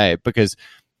everyday, because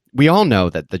we all know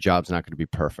that the job's not going to be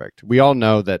perfect. We all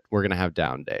know that we're going to have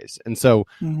down days. And so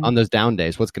on those down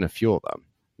days, what's going to fuel them?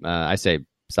 I say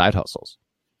side hustles.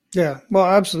 Yeah, well,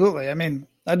 absolutely. I mean,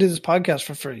 I do this podcast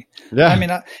for free. Yeah. I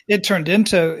mean, it turned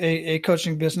into a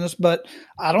coaching business, but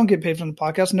I don't get paid from the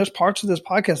podcast. And there's parts of this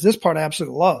podcast, this part I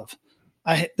absolutely love.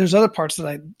 There's other parts that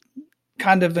I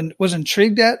kind of was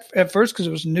intrigued at first because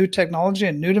it was new technology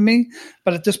and new to me.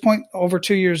 But at this point, over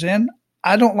 2 years in,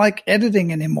 I don't like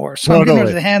editing anymore. So I'm going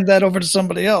to hand that over to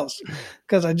somebody else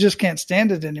because I just can't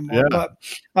stand it anymore. Yeah. But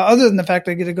other than the fact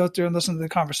I get to go through and listen to the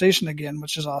conversation again,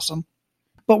 which is awesome.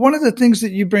 But one of the things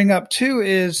that you bring up too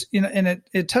is, and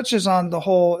it touches on the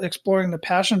whole exploring the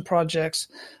passion projects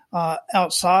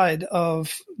outside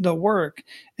of the work.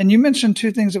 And you mentioned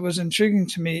 2 things that was intriguing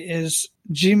to me is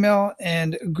Gmail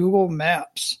and Google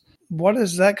Maps. What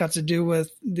has that got to do with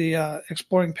the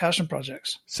exploring passion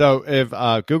projects? So if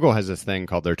Google has this thing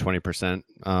called their 20%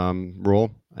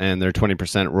 rule, and their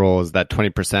 20% rule is that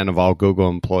 20% of all Google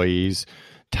employees'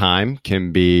 time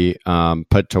can be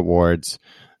put towards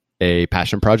a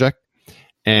passion project.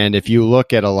 And if you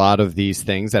look at a lot of these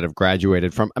things that have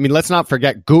graduated from, let's not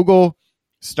forget, Google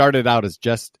started out as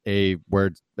just a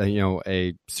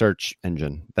search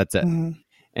engine. That's it. Mm-hmm.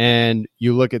 And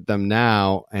you look at them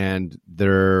now and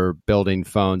they're building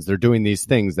phones. They're doing these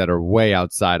things that are way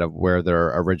outside of where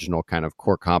their original kind of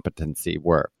core competency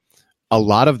were. A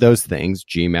lot of those things,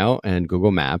 Gmail and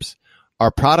Google Maps,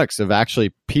 are products of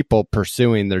actually people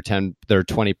pursuing their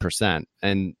 20%.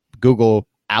 And Google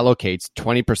allocates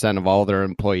 20% of all their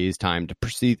employees' time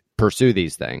to pursue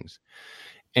these things.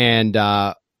 And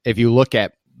if you look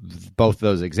at both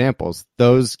those examples,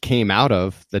 those came out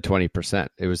of the 20%.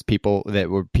 It was people that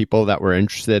were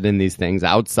interested in these things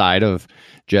outside of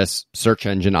just search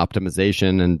engine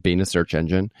optimization and being a search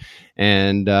engine,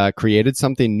 and created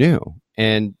something new.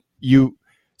 And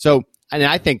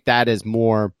I think that is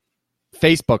more.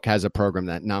 Facebook has a program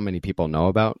that not many people know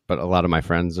about, but a lot of my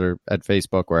friends are at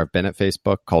Facebook or have been at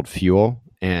Facebook, called Fuel,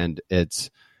 and it's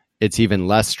even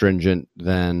less stringent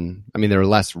than, there are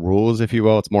less rules, if you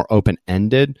will. It's more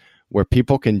open-ended, where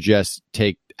people can just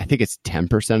take, I think it's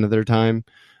 10% of their time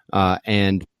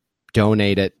and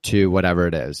donate it to whatever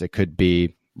it is. It could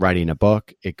be writing a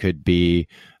book. It could be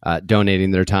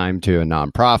donating their time to a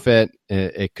nonprofit.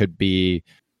 It could be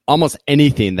almost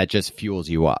anything that just fuels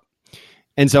you up.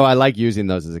 And so I like using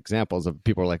those as examples of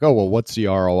people are like, oh, well, what's the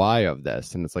ROI of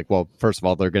this? And it's like, well, first of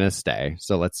all, they're going to stay.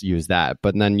 So let's use that.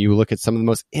 But then you look at some of the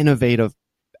most innovative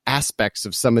aspects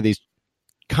of some of these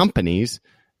companies,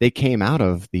 they came out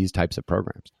of these types of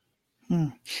programs.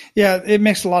 Yeah, it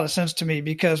makes a lot of sense to me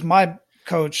because my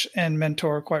coach and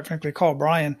mentor, quite frankly, Carl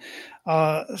Bryan,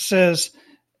 says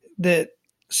that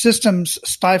systems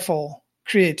stifle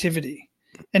creativity.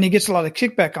 And he gets a lot of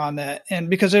kickback on that. And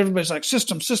because everybody's like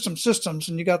systems.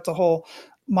 And you got the whole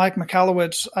Mike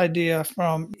Michalowicz idea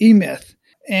from eMyth.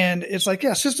 And it's like,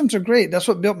 yeah, systems are great. That's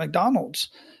what built McDonald's.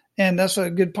 And that's a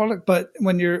good product. But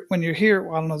when you're here,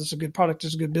 well, I don't know if it's a good product,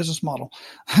 it's a good business model.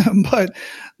 But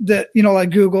that, like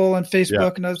Google and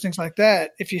Facebook and other things like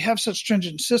that, if you have such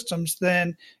stringent systems,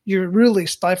 then you're really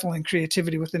stifling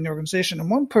creativity within the organization.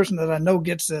 And one person that I know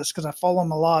gets this, because I follow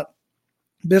him a lot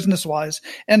business-wise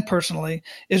and personally,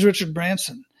 is Richard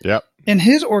Branson. Yep. In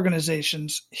his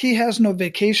organizations, he has no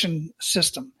vacation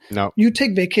system. No. You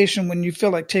take vacation when you feel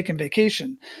like taking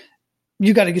vacation.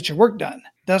 You got to get your work done.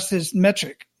 That's his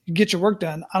metric. You get your work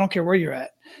done. I don't care where you're at.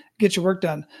 Get your work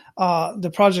done.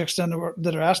 The projects done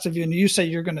that are asked of you and you say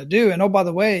you're going to do. And, oh, by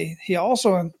the way, he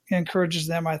also encourages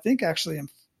them, I think actually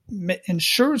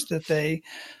ensures that they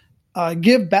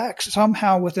give back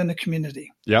somehow within the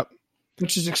community. Yep.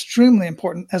 Which is extremely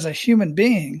important as a human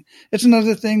being. It's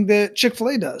another thing that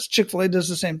Chick-fil-A does. Chick-fil-A does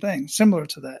the same thing, similar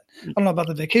to that. I don't know about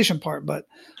the vacation part, but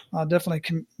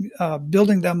definitely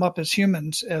building them up as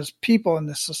humans, as people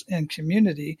in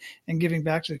community, and giving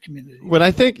back to the community. What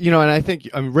I think,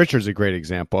 Richard's a great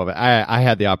example of it. I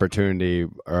had the opportunity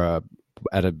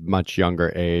at a much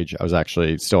younger age. I was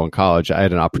actually still in college. I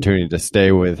had an opportunity to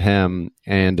stay with him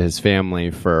and his family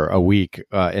for a week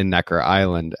in Necker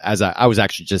Island, as I was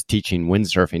actually just teaching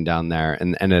windsurfing down there,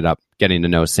 and ended up getting to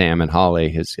know Sam and Holly,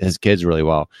 his kids, really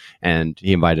well. And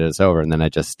he invited us over, and then I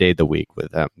just stayed the week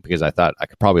with him because I thought I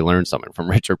could probably learn something from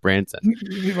Richard Branson.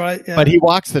 Right, yeah. But he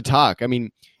walks the talk. I mean,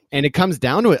 and it comes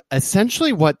down to it,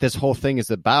 essentially what this whole thing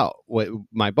is about, what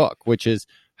my book, which is,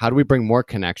 how do we bring more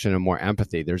connection and more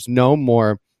empathy? There's no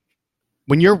more.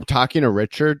 When you're talking to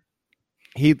Richard,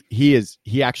 he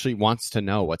actually wants to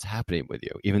know what's happening with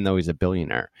you, even though he's a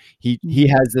billionaire. He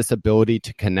has this ability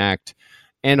to connect,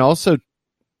 and also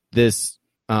this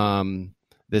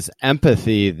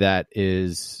empathy that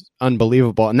is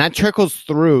unbelievable, and that trickles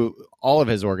through all of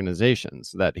his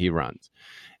organizations that he runs.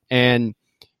 And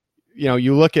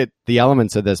you look at the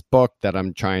elements of this book that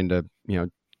I'm trying to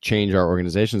change our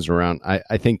organizations around.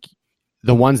 I think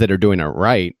the ones that are doing it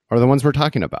right are the ones we're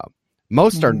talking about.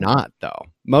 Most are not, though.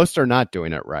 Most are not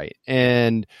doing it right.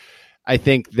 And I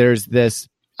think there's this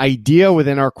idea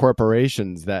within our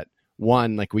corporations that,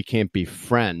 one, like, we can't be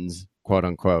friends, quote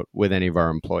unquote, with any of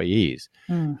our employees.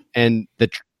 And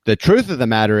the truth of the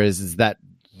matter is that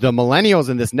the millennials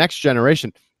in this next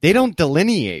generation, they don't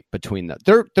delineate between them.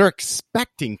 They're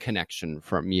expecting connection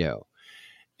from you.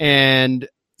 And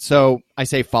so I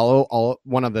say follow all.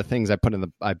 One of the things I put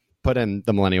in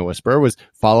the Millennial Whisperer was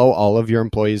follow all of your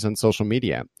employees on social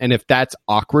media. And if that's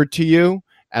awkward to you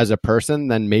as a person,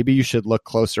 then maybe you should look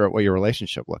closer at what your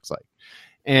relationship looks like.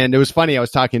 And it was funny. I was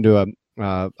talking to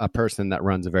a person that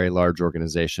runs a very large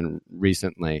organization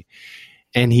recently,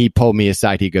 and he pulled me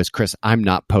aside. He goes, "Chris, I'm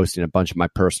not posting a bunch of my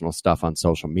personal stuff on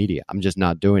social media. I'm just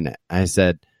not doing it." I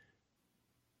said,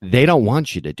 "They don't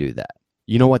want you to do that.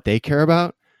 You know what they care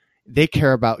about? They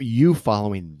care about you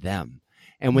following them.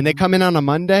 And when they come in on a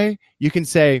Monday, you can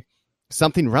say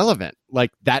something relevant, like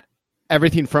that,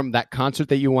 everything from that concert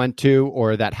that you went to,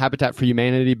 or that Habitat for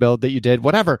Humanity build that you did,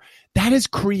 whatever. That is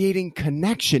creating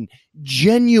connection,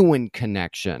 genuine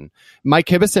connection." Mike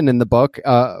Hibison in the book,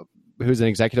 who's an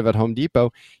executive at Home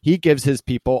Depot, he gives his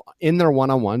people in their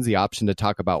one-on-ones the option to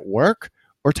talk about work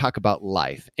or talk about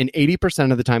life. And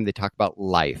 80% of the time they talk about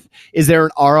life. Is there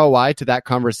an ROI to that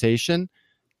conversation?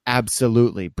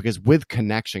 Absolutely, because with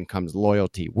connection comes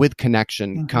loyalty. With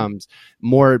connection comes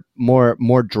more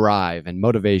drive and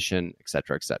motivation, et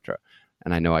cetera, et cetera.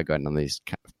 And I know I go on these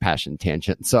kind of passion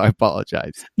tangents, so I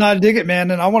apologize. No, I dig it,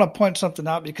 man. And I want to point something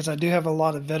out, because I do have a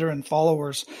lot of veteran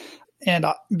followers. And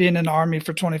being in the Army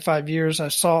for 25 years, I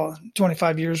saw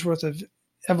 25 years worth of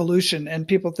evolution. And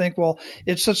people think, well,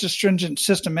 it's such a stringent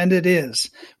system. And it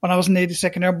is. When I was in the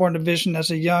 82nd Airborne Division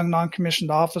as a young non-commissioned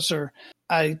officer,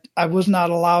 I was not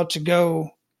allowed to go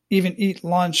even eat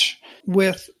lunch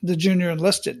with the junior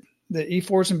enlisted, the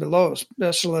E4s and below,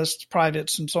 specialists,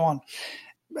 privates, and so on.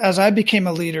 As I became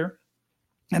a leader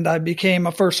and I became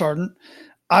a first sergeant,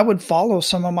 I would follow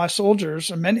some of my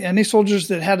soldiers, or any soldiers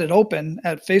that had it open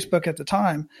at Facebook at the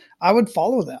time. I would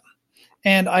follow them,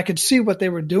 and I could see what they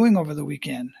were doing over the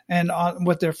weekend and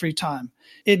with their free time.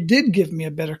 It did give me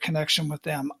a better connection with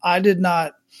them. I did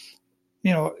not,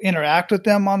 interact with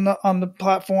them on the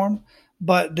platform,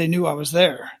 but they knew I was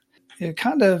there. It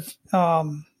kind of, I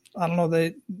don't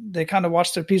know, they kind of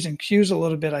watched their P's and Q's a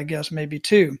little bit, I guess, maybe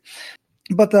too.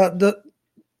 But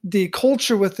the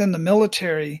culture within the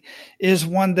military is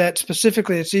one that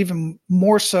specifically, it's even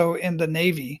more so in the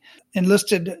Navy.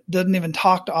 Enlisted doesn't even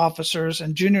talk to officers,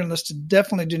 and junior enlisted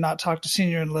definitely do not talk to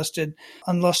senior enlisted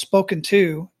unless spoken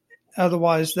to,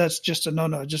 Otherwise, that's just a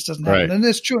no-no. It just doesn't happen. Right. And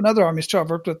it's true in other armies too. I've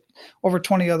worked with over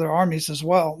 20 other armies as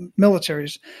well,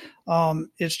 militaries.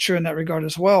 It's true in that regard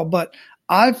as well. But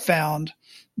I've found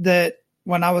that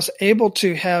when I was able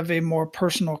to have a more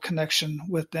personal connection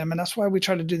with them, and that's why we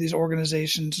try to do these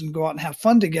organizations and go out and have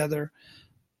fun together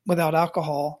without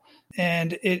alcohol.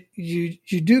 And you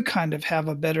do kind of have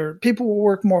a better, people will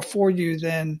work more for you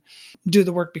than do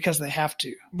the work because they have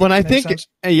to. When I think,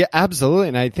 yeah, absolutely.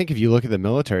 And I think if you look at the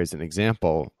military as an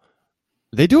example,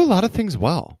 they do a lot of things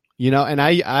well, and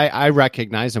I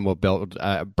recognize and will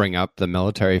bring up the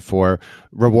military for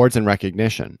rewards and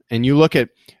recognition. And you look at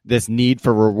this need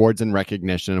for rewards and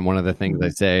recognition. And one of the things I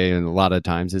say, and a lot of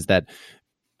times, is that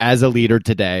as a leader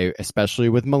today, especially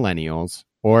with millennials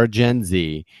or Gen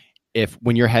Z,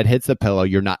 when your head hits the pillow,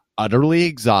 you're not utterly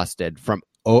exhausted from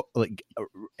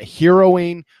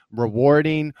heroing,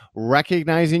 rewarding,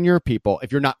 recognizing your people.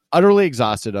 If you're not utterly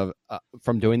exhausted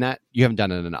from doing that, you haven't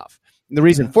done it enough. And the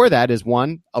reason for that is,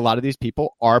 one, a lot of these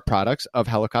people are products of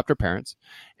helicopter parents,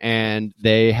 and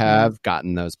they have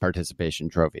gotten those participation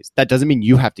trophies. That doesn't mean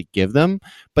you have to give them,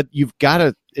 but you've got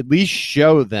to at least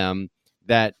show them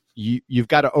that you've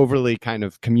got to overly kind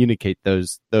of communicate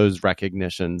those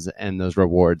recognitions and those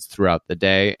rewards throughout the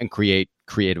day and create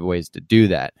creative ways to do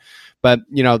that. But,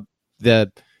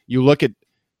 you look at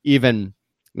even,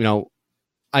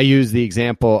 I use the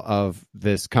example of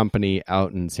this company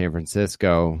out in San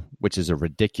Francisco, which is a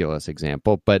ridiculous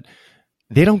example, but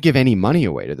they don't give any money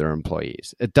away to their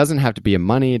employees. It doesn't have to be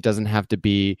money. It doesn't have to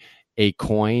be a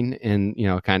coin in,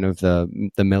 kind of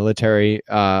the military.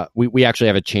 We actually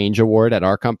have a change award at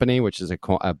our company, which is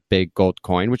a big gold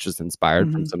coin, which is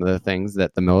inspired from some of the things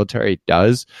that the military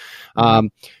does.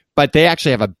 But they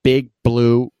actually have a big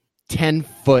blue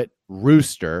 10-foot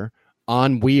rooster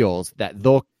on wheels that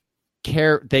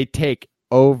they take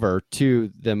over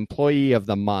to the employee of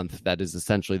the month. That is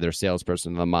essentially their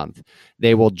salesperson of the month.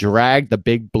 They will drag the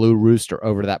big blue rooster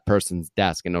over to that person's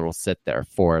desk, and it'll sit there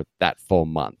for that full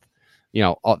month.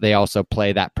 They also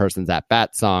play that person's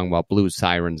at-bat song while blue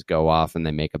sirens go off, and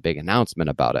they make a big announcement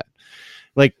about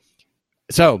it.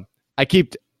 So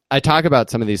I talk about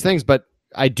some of these things, but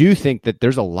I do think that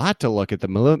there's a lot to look at the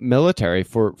military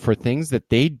for things that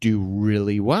they do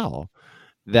really well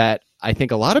that I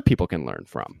think a lot of people can learn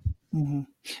from. Mm-hmm.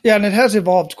 Yeah, and it has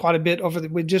evolved quite a bit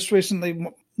we just recently,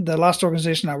 the last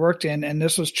organization I worked in, and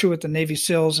this was true at the Navy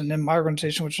SEALs and in my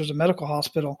organization, which was a medical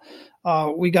hospital,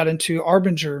 we got into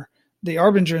the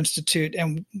Arbinger Institute,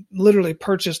 and literally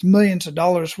purchased millions of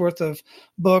dollars worth of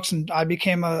books. And I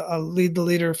became a lead the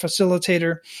leader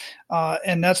facilitator.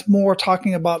 And that's more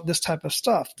talking about this type of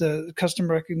stuff, the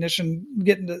customer recognition,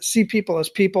 getting to see people as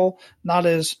people, not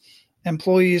as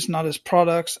employees, not as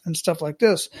products and stuff like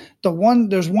this.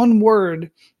 There's one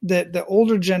word that the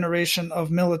older generation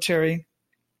of military,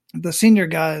 the senior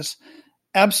guys,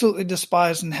 absolutely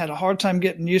despised and had a hard time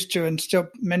getting used to, and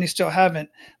many still haven't,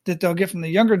 that they'll get from the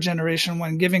younger generation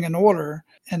when giving an order.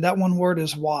 And that one word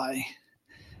is why.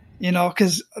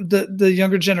 Because the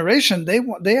younger generation,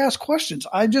 they ask questions.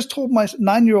 I just told my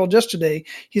 9-year-old yesterday,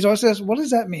 he's always asked, what does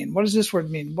that mean? What does this word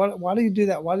mean? Why do you do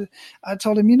that? I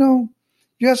told him,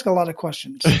 you ask a lot of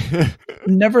questions.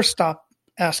 Never stop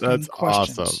asking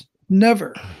questions. Awesome.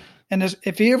 Never. And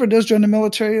if he ever does join the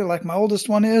military, like my oldest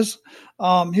one is,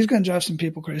 he's going to drive some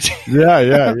people crazy.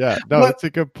 Yeah. No, that's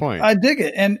a good point. I dig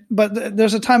it. But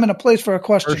there's a time and a place for a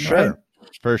question, right?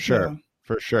 For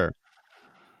sure.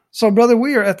 So, brother,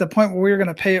 we are at the point where we're going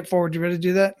to pay it forward. You ready to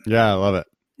do that? Yeah, I love it.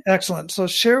 Excellent. So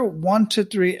share 1 to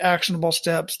 3 actionable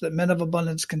steps that men of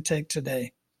abundance can take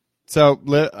today. So,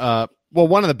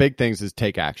 one of the big things is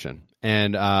take action.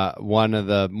 And one of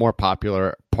the more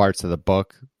popular parts of the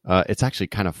book, it's actually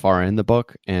kind of far in the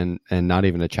book and not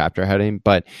even a chapter heading,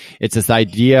 but it's this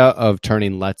idea of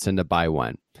turning let's into buy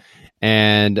when.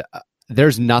 And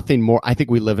there's nothing more. I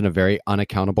think we live in a very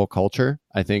unaccountable culture.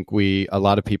 I think a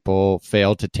lot of people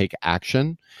fail to take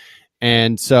action.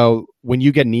 And so when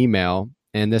you get an email,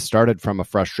 and this started from a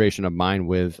frustration of mine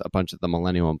with a bunch of the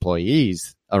millennial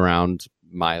employees around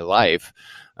my life.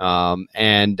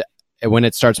 And when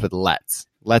it starts with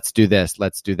let's do this,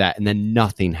 let's do that, and then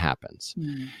nothing happens.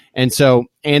 And so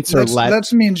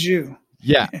let's means you.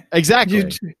 Yeah,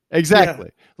 exactly. Exactly.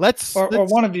 Yeah. Let's or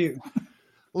one of you.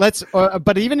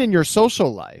 But even in your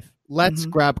social life, let's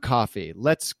grab coffee,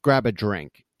 let's grab a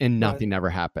drink, and nothing ever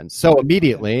happens. So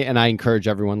immediately, and I encourage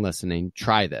everyone listening,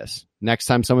 try this. Next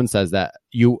time someone says that,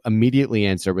 you immediately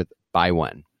answer with buy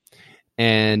when.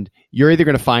 And you're either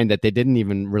going to find that they didn't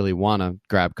even really want to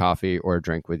grab coffee or a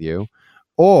drink with you,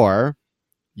 or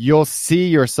you'll see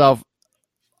yourself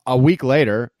a week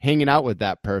later hanging out with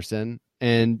that person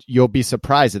and you'll be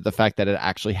surprised at the fact that it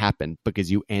actually happened because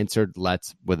you answered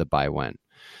let's with a by when.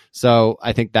 So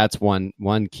I think that's one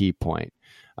key point.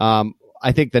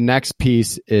 I think the next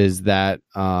piece is that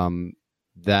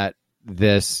that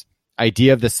this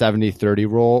idea of the 70-30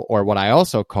 rule, or what I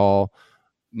also call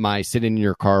my sit in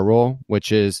your car rule,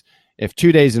 which is if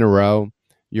 2 days in a row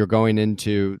you're going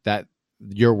into that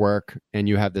your work and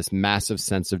you have this massive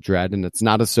sense of dread and it's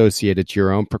not associated to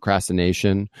your own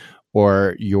procrastination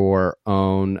or your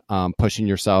own pushing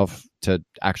yourself to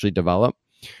actually develop.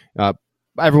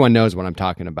 Everyone knows what I'm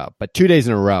talking about, but 2 days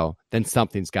in a row, then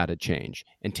something's got to change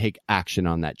and take action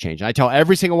on that change. And I tell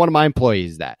every single one of my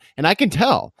employees that, and I can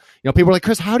tell, people are like,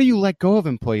 Chris, how do you let go of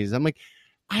employees? I'm like,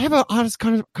 I have an honest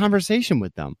conversation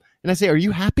with them. And I say, are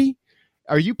you happy?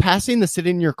 Are you passing the sit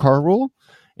in your car rule?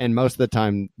 And most of the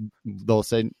time they'll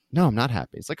say, no, I'm not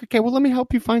happy. It's like, okay, well, let me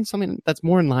help you find something that's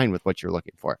more in line with what you're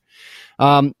looking for.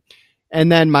 And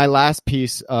then my last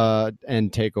piece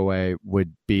and takeaway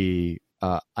would be,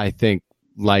 I think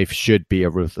life should be a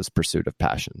ruthless pursuit of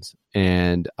passions.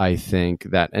 And I think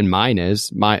that, and mine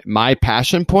is, my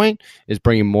passion point is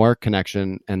bringing more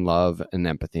connection and love and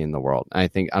empathy in the world. I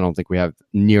don't think we have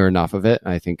near enough of it.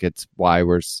 I think it's why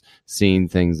we're seeing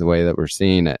things the way that we're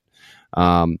seeing it.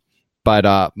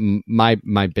 But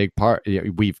my big part,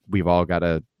 we've all got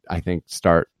to, I think,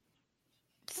 start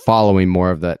following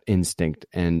more of that instinct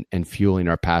and fueling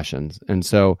our passions. And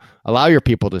so allow your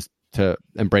people to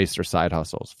embrace their side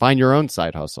hustles, find your own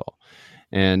side hustle.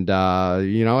 And,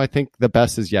 I think the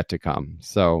best is yet to come.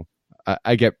 So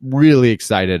I get really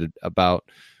excited about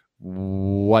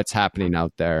what's happening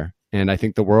out there. And I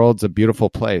think the world's a beautiful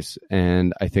place.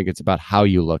 And I think it's about how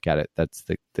you look at it. That's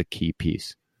the key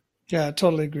piece. Yeah, I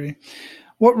totally agree.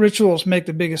 What rituals make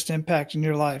the biggest impact in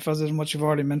your life other than what you've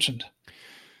already mentioned?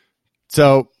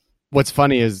 So what's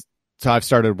funny is, I've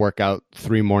started workout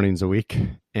 3 mornings a week.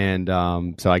 And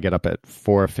so I get up at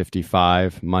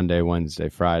 4:55 Monday, Wednesday,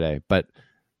 Friday. But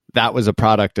that was a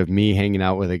product of me hanging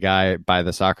out with a guy by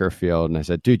the soccer field. And I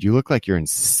said, dude, you look like you're in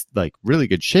like really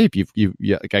good shape. You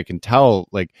like, I can tell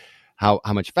like how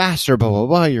much faster, blah, blah,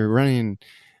 blah. You're running.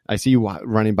 I see you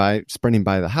sprinting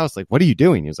by the house. Like, what are you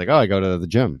doing? He was like, oh, I go to the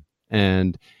gym.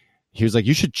 And he was like,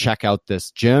 you should check out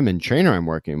this gym and trainer I'm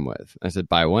working with. I said,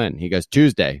 by when? He goes,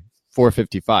 Tuesday,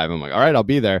 4:55. I'm like, all right, I'll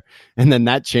be there. And then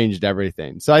that changed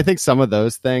everything. So I think some of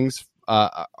those things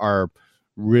are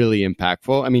really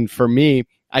impactful. I mean, for me,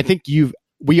 I think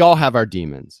we all have our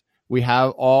demons. We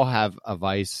all have a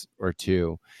vice or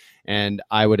two. And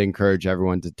I would encourage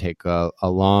everyone to take a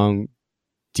long,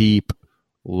 deep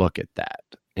look at that.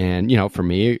 And, for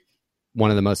me,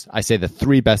 the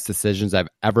 3 best decisions I've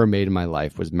ever made in my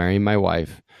life was marrying my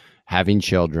wife, having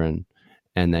children,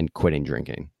 and then quitting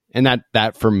drinking. And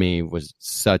that for me was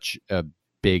such a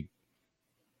big,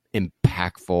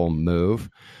 impactful move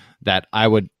that I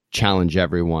would challenge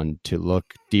everyone to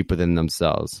look deep within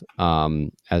themselves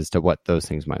as to what those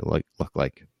things might look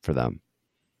like for them.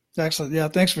 Excellent. Yeah,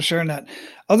 thanks for sharing that.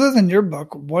 Other than your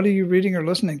book, what are you reading or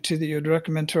listening to that you'd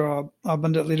recommend to our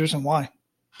abundant leaders, and why?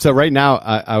 So right now,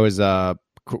 I was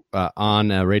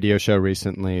on a radio show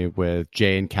recently with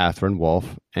Jay and Catherine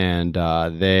Wolf, and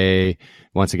she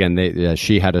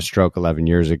had a stroke 11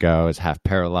 years ago, is half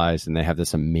paralyzed, and they have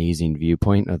this amazing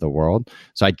viewpoint of the world.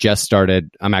 So I just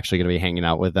started. I'm actually going to be hanging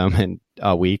out with them in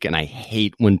a week, and I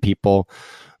hate when people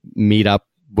meet up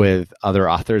with other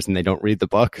authors and they don't read the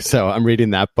book. So I'm reading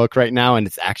that book right now, and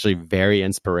it's actually very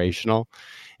inspirational.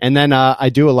 And then I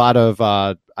read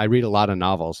a lot of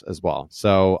novels as well.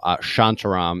 So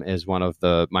Shantaram is one of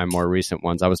my more recent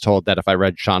ones. I was told that if I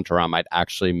read Shantaram, I'd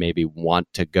actually maybe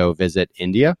want to go visit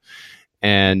India.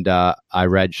 And I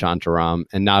read Shantaram,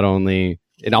 and not only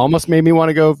it almost made me want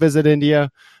to go visit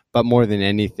India, but more than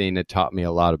anything, it taught me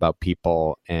a lot about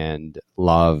people and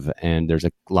love. And there's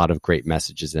a lot of great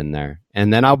messages in there.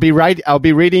 And then I'll be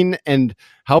reading and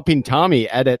helping Tommy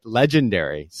edit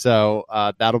Legendary. So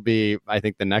that'll be, I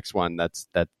think, the next one that's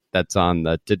on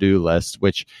the to-do list,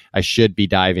 which I should be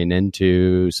diving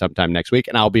into sometime next week.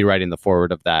 And I'll be writing the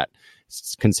foreword of that,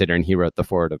 considering he wrote the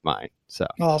foreword of mine. So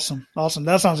awesome.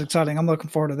 That sounds exciting. I'm looking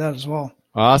forward to that as well.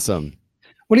 Awesome.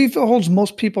 What do you feel holds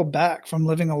most people back from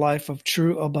living a life of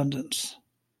true abundance?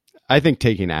 I think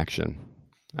taking action.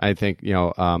 I think,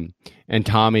 and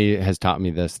Tommy has taught me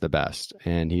this the best.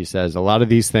 And he says a lot of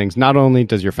these things, not only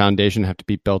does your foundation have to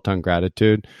be built on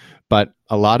gratitude, but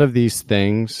a lot of these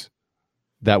things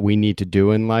that we need to do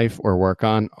in life or work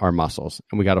on are muscles,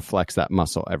 and we got to flex that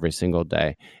muscle every single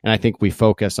day. And I think we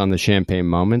focus on the champagne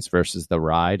moments versus the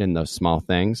ride and those small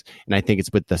things. And I think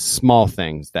it's with the small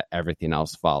things that everything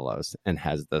else follows and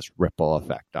has this ripple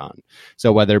effect on.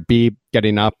 So whether it be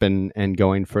getting up and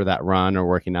going for that run, or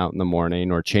working out in the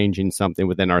morning, or changing something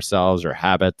within ourselves or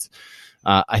habits,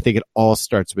 I think it all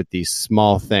starts with these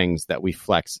small things that we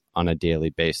flex on a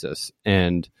daily basis.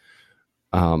 And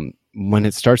when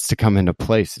it starts to come into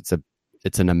place, it's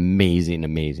an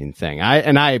amazing thing.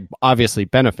 I obviously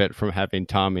benefit from having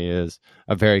Tommy as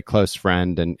a very close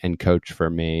friend and coach for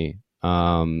me.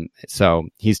 So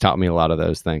he's taught me a lot of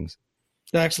those things.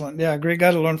 Excellent. Yeah, great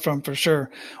guy to learn from for sure.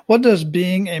 What does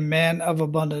being a man of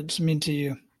abundance mean to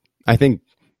you? I think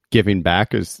giving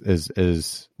back is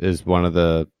one of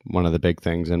the big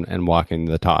things, and walking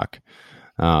the talk.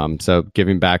 So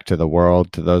giving back to the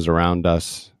world, to those around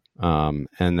us.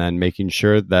 And then making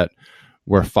sure that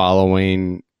we're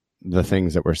following the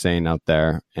things that we're saying out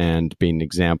there and being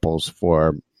examples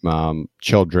for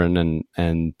children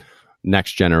and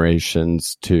next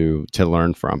generations to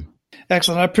learn from.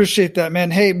 Excellent. I appreciate that, man.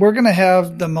 Hey, we're going to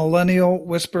have the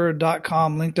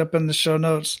millennialwhisperer.com linked up in the show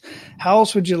notes. How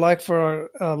else would you like for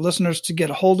our listeners to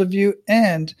get a hold of you?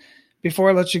 And before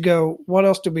I let you go, what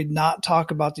else did we not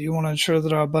talk about that you want to ensure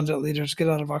that our abundant leaders get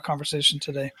out of our conversation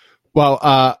today? Well,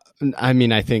 I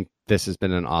think this has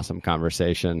been an awesome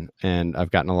conversation, and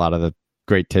I've gotten a lot of the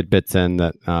great tidbits in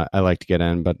that I like to get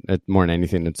in, but more than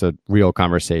anything, it's a real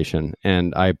conversation.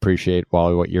 And I appreciate,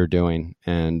 Wally, what you're doing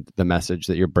and the message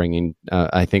that you're bringing.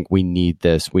 I think we need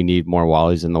this. We need more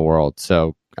Wallies in the world.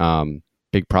 So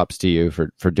big props to you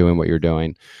for doing what you're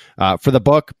doing. For the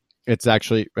book, it's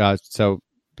actually,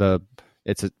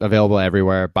 it's available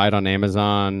everywhere. Buy it on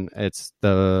Amazon.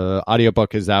 The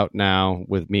audiobook is out now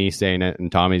with me saying it, and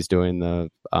Tommy's doing the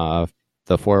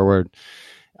foreword.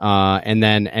 And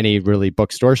then any really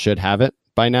bookstore should have it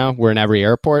by now. We're in every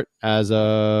airport as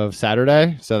of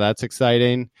Saturday, so that's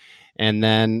exciting. And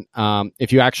then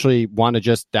if you actually want to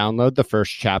just download the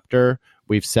first chapter,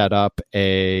 we've set up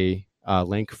a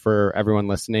link for everyone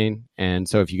listening. And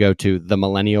so if you go to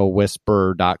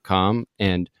themillennialwhisperer.com,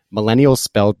 and millennial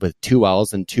spelled with 2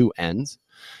 L's and 2 N's,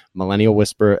 Millennial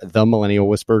Whisperer,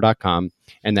 themillennialwhisperer.com,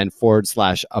 and then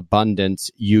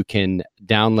 /abundance, you can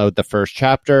download the first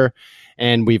chapter.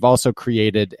 And we've also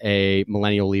created a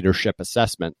millennial leadership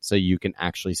assessment, so you can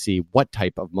actually see what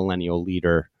type of millennial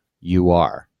leader you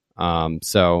are.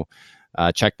 So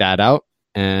check that out.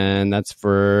 And that's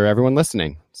for everyone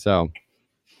listening. So,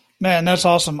 man, that's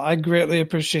awesome. I greatly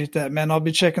appreciate that, man. I'll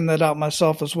be checking that out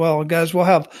myself as well. Guys, we'll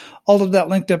have all of that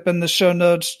linked up in the show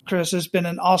notes. Chris, it's been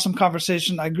an awesome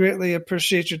conversation. I greatly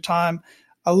appreciate your time.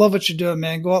 I love what you're doing,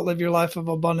 man. Go out, live your life of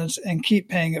abundance, and keep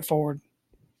paying it forward.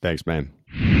 Thanks, man.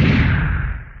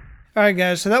 All right,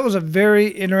 guys. So that was a very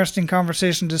interesting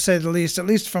conversation, to say the least, at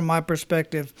least from my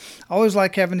perspective. I always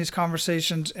like having these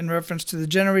conversations in reference to the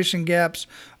generation gaps,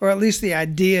 or at least the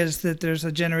ideas that there's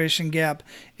a generation gap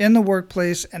in the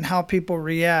workplace and how people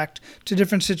react to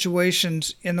different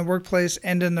situations in the workplace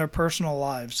and in their personal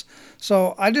lives.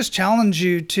 So I just challenge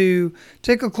you to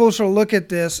take a closer look at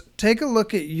this. Take a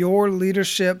look at your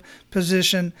leadership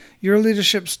position, your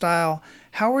leadership style.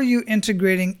 How are you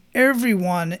integrating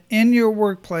everyone in your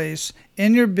workplace,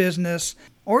 in your business,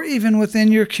 or even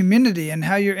within your community, and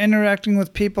how you're interacting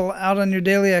with people out on your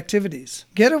daily activities?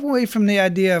 Get away from the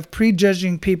idea of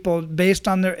prejudging people based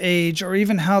on their age, or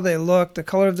even how they look, the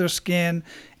color of their skin,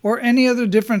 or any other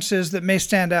differences that may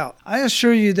stand out. I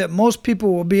assure you that most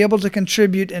people will be able to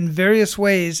contribute in various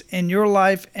ways in your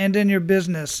life and in your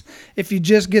business if you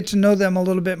just get to know them a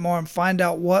little bit more and find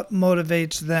out what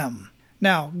motivates them.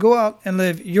 Now, go out and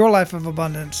live your life of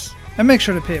abundance, and make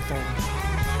sure to pay it forward.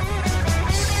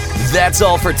 That's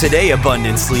all for today,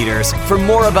 Abundance Leaders. For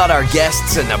more about our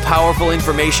guests and the powerful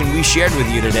information we shared with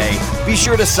you today, be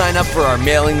sure to sign up for our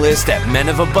mailing list at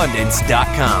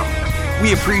menofabundance.com.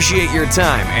 We appreciate your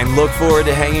time and look forward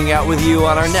to hanging out with you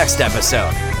on our next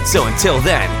episode. So until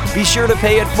then, be sure to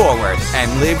pay it forward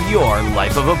and live your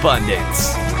life of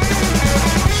abundance.